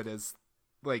as good as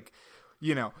like,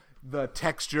 you know, the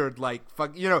textured like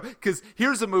fuck, you know, because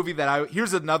here's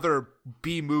another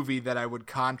B movie that I would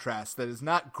contrast that is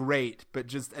not great, but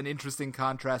just an interesting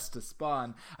contrast to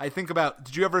Spawn. I think about,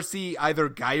 did you ever see either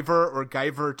Guyver or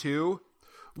Guyver 2?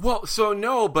 Well, so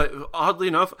no, but oddly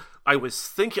enough, I was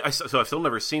thinking, so I've still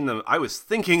never seen them. I was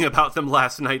thinking about them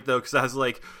last night, though, because I was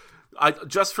like,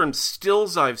 just from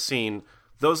stills I've seen,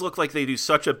 those look like they do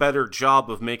such a better job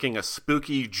of making a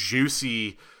spooky,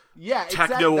 juicy,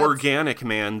 techno-organic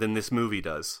man than this movie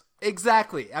does.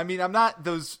 Exactly. I mean, I'm not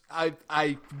those,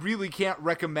 I really can't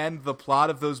recommend the plot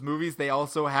of those movies. They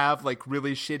also have, like,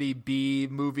 really shitty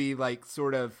B-movie, like,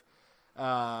 sort of,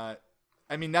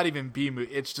 I mean, not even B movie.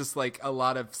 It's just like a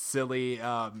lot of silly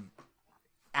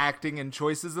acting and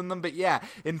choices in them. But yeah,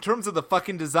 in terms of the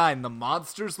fucking design, the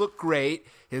monsters look great.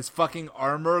 His fucking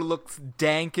armor looks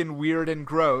dank and weird and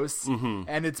gross. Mm-hmm.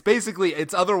 And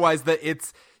it's otherwise that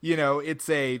it's, you know, it's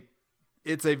a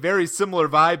very similar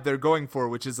vibe they're going for,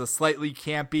 which is a slightly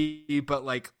campy but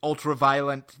like ultra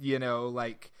violent, you know,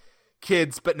 like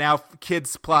kids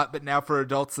plot, but now for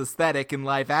adults aesthetic in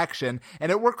live action,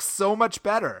 and it works so much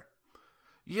better.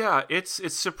 Yeah, it's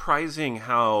surprising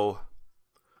how,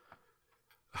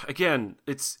 again,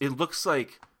 it looks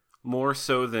like more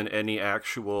so than any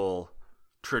actual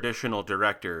traditional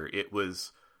director, it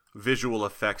was visual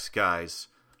effects guys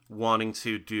wanting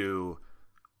to do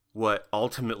what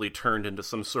ultimately turned into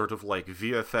some sort of like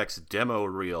VFX demo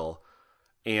reel.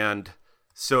 And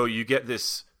so you get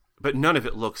this, but none of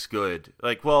it looks good.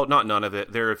 Like, well, not none of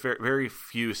it. There are very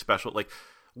few special, like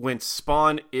when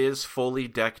Spawn is fully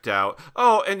decked out.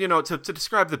 Oh, and you know, to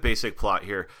describe the basic plot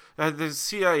here, the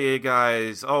CIA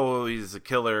guys, oh, he's a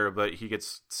killer, but he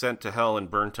gets sent to hell and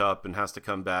burnt up and has to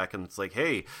come back. And it's like,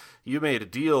 hey, you made a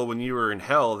deal when you were in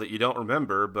hell that you don't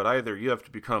remember, but either you have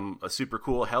to become a super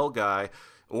cool hell guy,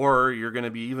 or you're going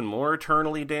to be even more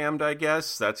eternally damned, I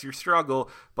guess. That's your struggle.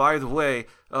 By the way,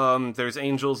 there's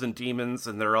angels and demons,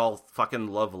 and they're all fucking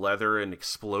love leather and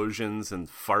explosions and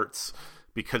farts,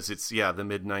 because it's, the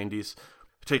mid-90s.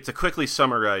 To quickly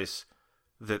summarize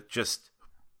that just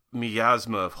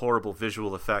miasma of horrible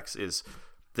visual effects is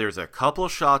there's a couple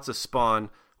shots of Spawn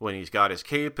when he's got his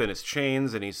cape and his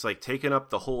chains, and he's like taking up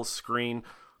the whole screen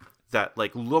that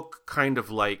like look kind of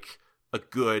like a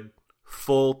good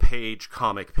full-page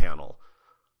comic panel.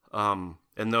 And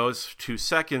those 2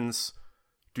 seconds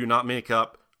do not make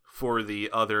up for the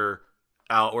other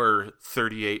hour,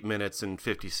 38 minutes, and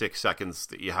 56 seconds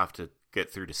that you have to get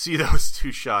through to see those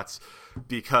 2 shots,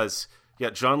 because,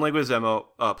 John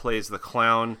Leguizamo plays the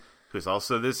clown, who's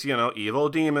also this, evil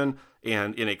demon,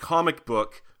 and in a comic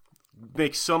book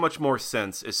makes so much more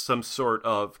sense as some sort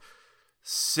of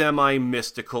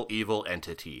semi-mystical evil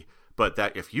entity. But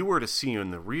that if you were to see him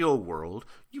in the real world,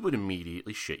 you would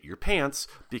immediately shit your pants,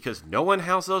 because no one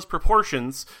has those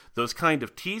proportions, those kind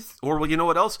of teeth, or, well, you know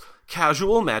what else?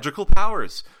 Casual magical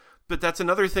powers. But that's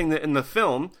another thing that in the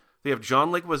film, they have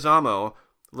John Leguizamo,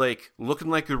 like, looking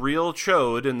like a real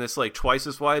chode in this, like, twice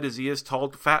as wide as he is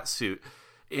tall fat suit,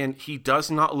 and he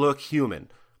does not look human.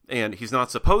 And he's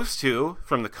not supposed to,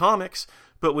 from the comics,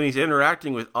 but when he's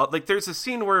interacting with, like, there's a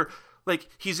scene where, like,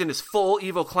 he's in his full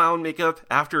evil clown makeup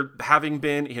after having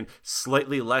been in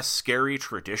slightly less scary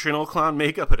traditional clown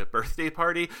makeup at a birthday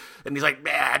party. And he's like,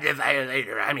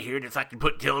 I'm here to fucking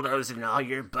put dildos in all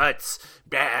your butts.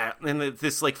 And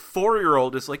this, like,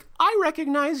 4-year-old is like, I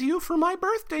recognize you from my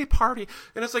birthday party.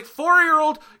 And it's like,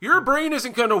 4-year-old, your brain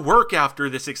isn't going to work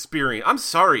after this experience. I'm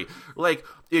sorry. Like,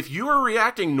 if you are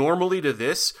reacting normally to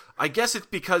this, I guess it's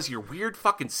because your weird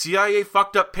fucking CIA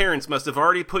fucked up parents must have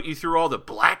already put you through all the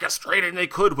blackest training they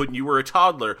could when you were a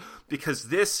toddler, because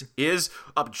this is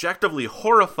objectively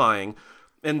horrifying.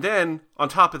 And then on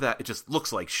top of that, it just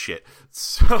looks like shit.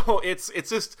 So it's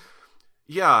just,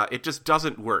 it just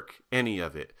doesn't work, any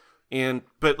of it.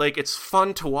 But like, it's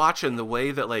fun to watch in the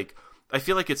way that, like, I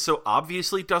feel like it so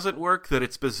obviously doesn't work that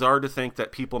it's bizarre to think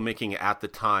that people making it at the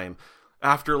time,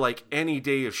 after like any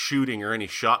day of shooting or any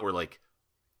shot, were like,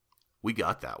 we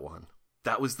got that one.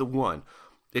 That was the one.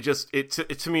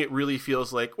 To me, it really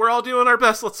feels like we're all doing our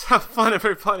best. Let's have fun,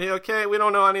 everybody. Okay, we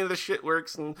don't know any of this shit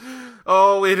works, and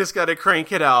we just got to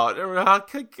crank it out.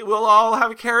 We'll all have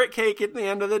a carrot cake at the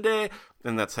end of the day,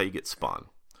 and that's how you get Spawn.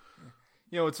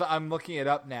 I'm looking it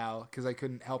up now because I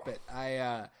couldn't help it.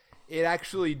 It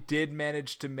actually did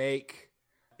manage to make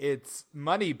its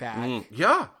money back.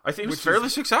 I think it was fairly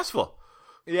successful.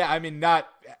 Yeah, I mean, not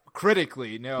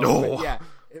critically, no.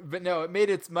 But no, it made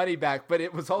its money back. But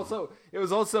it was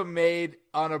also made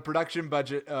on a production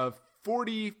budget of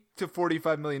 $40 to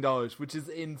 $45 million, which is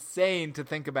insane to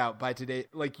think about by today.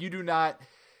 Like, you do not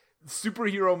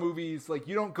superhero movies, like,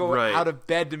 you don't go out of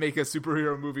bed to make a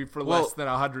superhero movie for less than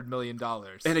 $100 million.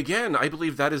 And again, I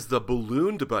believe that is the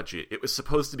ballooned budget. It was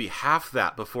supposed to be half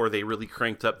that before they really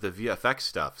cranked up the VFX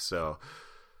stuff. So,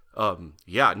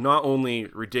 not only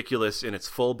ridiculous in its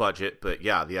full budget, but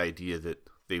the idea that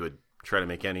they would try to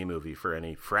make any movie for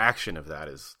any fraction of that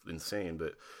is insane.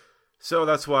 But so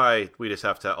that's why we just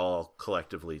have to all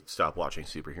collectively stop watching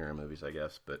superhero movies, I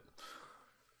guess. But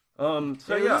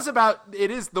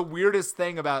it is the weirdest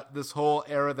thing about this whole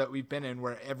era that we've been in,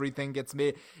 where everything gets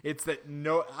made. It's that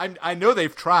I know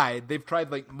they've tried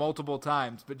like multiple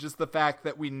times, but just the fact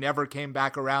that we never came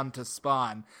back around to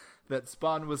Spawn, that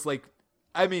Spawn was like,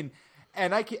 I mean,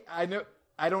 and I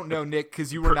don't know, Nick,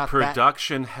 because you were not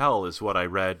production hell is what I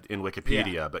read in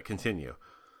Wikipedia, but continue.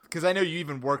 because I know you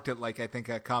even worked at like I think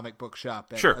a comic book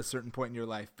shop at Sure. a certain point in your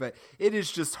life, but it is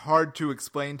just hard to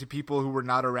explain to people who were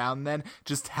not around then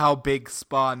just how big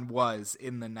Spawn was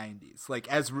in the 90s. Like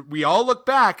as we all look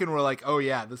back and we're like, oh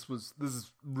yeah, this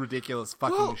is ridiculous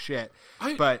fucking shit.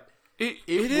 But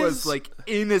it was like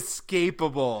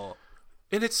inescapable.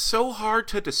 And it's so hard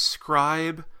to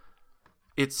describe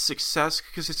its success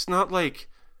because it's not like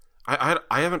I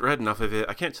haven't read enough of it.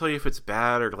 I can't tell you if it's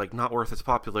bad or like not worth its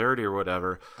popularity or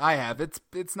whatever. I have.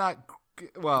 It's not.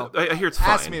 Well, I hear it's fine.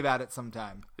 Ask me about it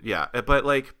sometime. Yeah, but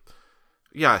like,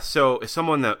 yeah. So as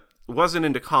someone that wasn't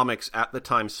into comics at the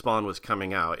time Spawn was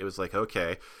coming out, it was like,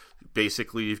 okay,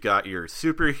 basically you've got your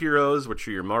superheroes, which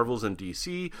are your Marvels and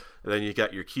DC, and then you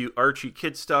got your cute Archie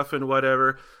kid stuff and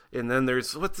whatever. And then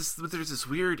there's this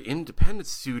weird independent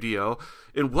studio,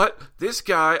 and this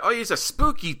guy, he's a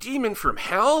spooky demon from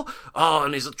hell. Oh,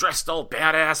 and he's dressed all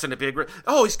badass in a big,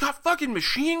 he's got fucking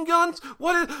machine guns.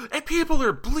 And people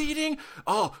are bleeding.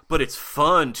 Oh, but it's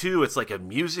fun too. It's like a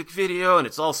music video, and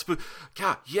it's all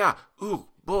God, yeah. Ooh,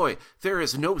 boy, there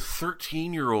is no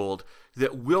 13-year-old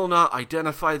that will not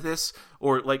identify this,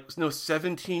 or like no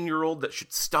 17-year-old that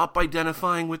should stop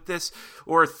identifying with this,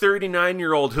 or a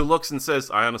 39-year-old who looks and says,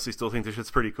 I honestly still think this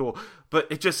shit's pretty cool. But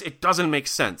it doesn't make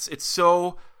sense. It's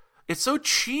so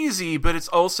cheesy, but it's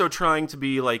also trying to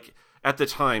be like, at the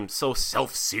time, so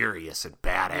self-serious and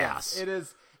badass.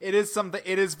 Yes, it is something,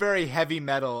 it is very heavy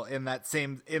metal in that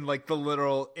same, in like the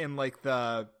literal, in like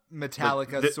the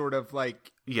Metallica sort of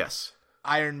like, yes,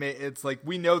 Iron Maiden. It's like,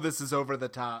 we know this is over the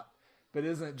top. But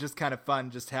isn't it just kind of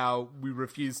fun just how we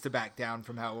refuse to back down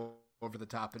from how over the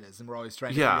top it is, and we're always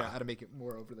trying to figure out how to make it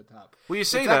more over the top. Well, you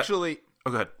say that. Actually,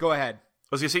 go ahead. Go ahead. I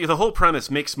was going to say, the whole premise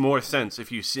makes more sense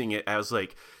if you sing it as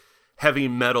like heavy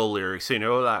metal lyrics, like,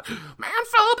 man from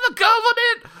the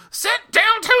government sent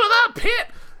down to the pit.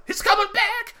 He's coming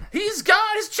back. He's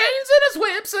got his chains and his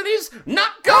whips, and he's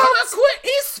not gonna quit.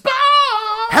 He's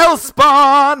Spawn.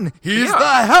 Hellspawn. He's the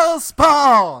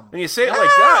Hellspawn. And you say it like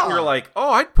that, and you're like,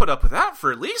 oh, I'd put up with that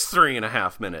for at least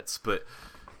 3.5 minutes. But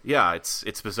yeah,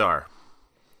 it's bizarre.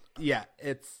 Yeah,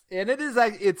 it's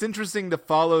interesting to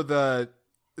follow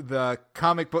the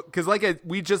comic book, because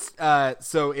we just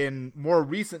so in more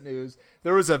recent news,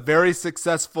 there was a very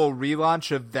successful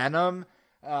relaunch of Venom.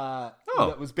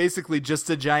 That was basically just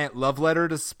a giant love letter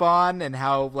to Spawn, and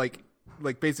how like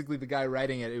basically the guy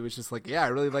writing it was just like, yeah, I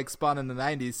really like Spawn in the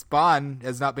 90s. Spawn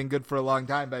has not been good for a long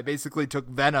time, but I basically took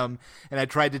Venom and I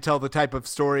tried to tell the type of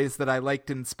stories that I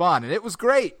liked in Spawn, and it was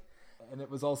great, and it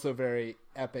was also very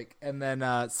epic. And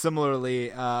then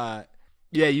similarly,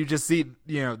 you just see,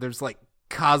 there's like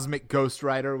Cosmic Ghost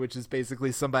Rider, which is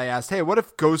basically somebody asked, hey, what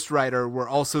if Ghost Rider were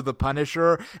also the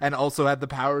Punisher and also had the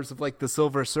powers of like the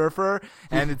Silver Surfer?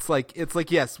 And it's like,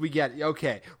 yes, we get it.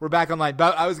 Okay, we're back online.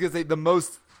 But I was gonna say the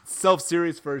most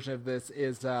self-serious version of this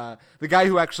is the guy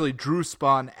who actually drew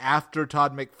Spawn after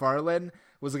Todd McFarlane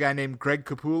was a guy named Greg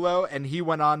Capullo, and he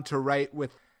went on to write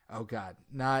with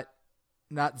not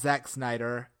Zack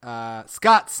Snyder,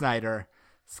 Scott Snyder,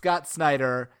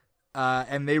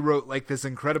 and they wrote like this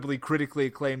incredibly critically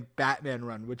acclaimed Batman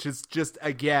run, which is just,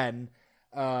 again,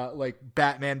 like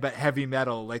Batman but heavy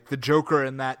metal. Like the Joker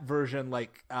in that version,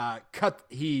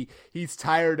 he's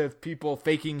tired of people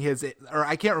faking or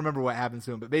I can't remember what happens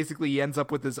to him, but basically he ends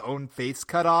up with his own face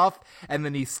cut off, and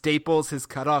then he staples his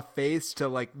cut off face to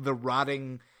like the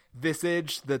rotting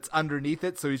visage that's underneath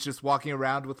it, so he's just walking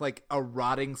around with like a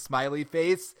rotting smiley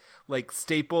face, like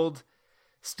stapled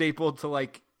to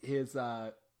like his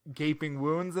gaping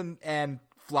wounds and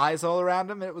flies all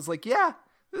around him. And it was like, yeah,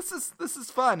 this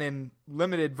is fun in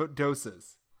limited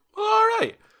doses. All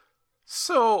right,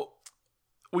 so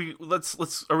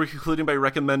are we concluding by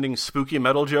recommending Spooky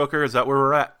Metal Joker? Is that where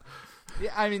we're at?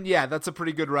 Yeah, I mean, yeah, that's a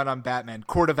pretty good run on Batman.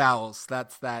 Court of Owls,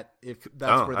 that's where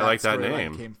that like that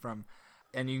storyline came from,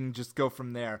 and you can just go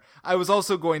from there. I was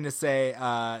also going to say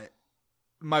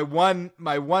my one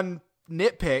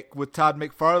nitpick with Todd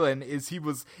McFarlane is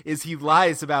he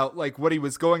lies about like what he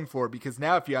was going for, because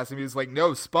now if you ask him, he was like,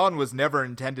 no, Spawn was never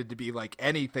intended to be like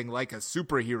anything like a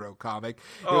superhero comic.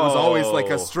 It was always like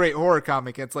a straight horror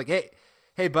comic. It's like,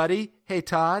 hey buddy, hey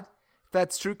Todd, if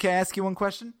that's true, can I ask you one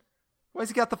question? Why's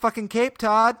he got the fucking cape,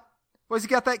 Todd? Why's he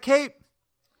got that cape?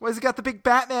 Why's he got the big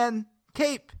Batman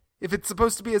cape? If it's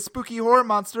supposed to be a spooky horror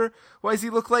monster, why does he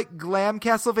look like glam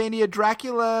Castlevania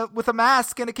Dracula with a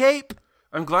mask and a cape?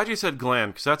 I'm glad you said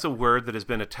glam, because that's a word that has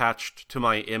been attached to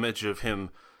my image of him.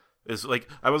 Is like,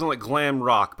 I wasn't like glam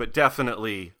rock, but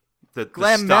definitely the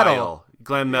glam style. Metal.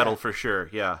 Glam metal for sure,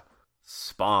 yeah.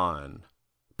 Spawn.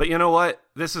 But you know what?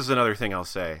 This is another thing I'll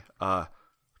say.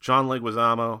 John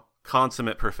Leguizamo,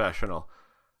 consummate professional.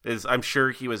 I'm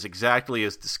sure he was exactly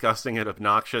as disgusting and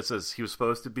obnoxious as he was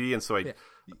supposed to be, and so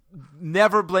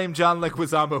never blame John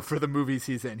Leguizamo for the movies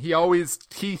he's in. He always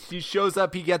he shows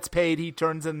up, he gets paid, he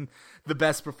turns in the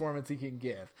best performance he can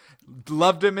give.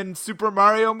 Loved him in Super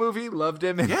Mario movie, loved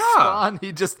him in Spawn.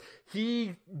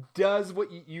 He does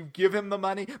what you give him the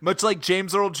money, much like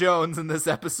James Earl Jones in this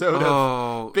episode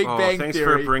of Big Bang thanks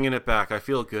Theory. Thanks for bringing it back. I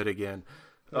feel good again.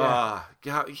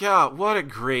 Yeah. What a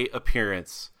great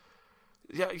appearance.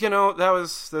 Yeah, that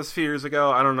was a few years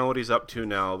ago. I don't know what he's up to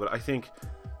now, but I think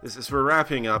as we're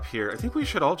wrapping up here, I think we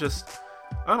should all just,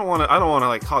 I don't want to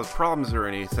like cause problems or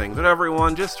anything, but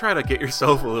everyone just try to get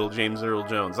yourself a little James Earl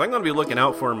Jones. I'm going to be looking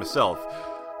out for him myself.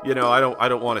 I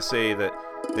don't want to say that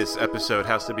this episode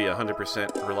has to be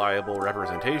 100% reliable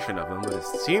representation of him, but it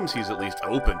seems he's at least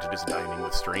open to just dining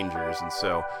with strangers, and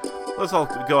so let's all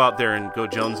go out there and go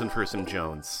jonesing for some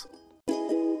Jones.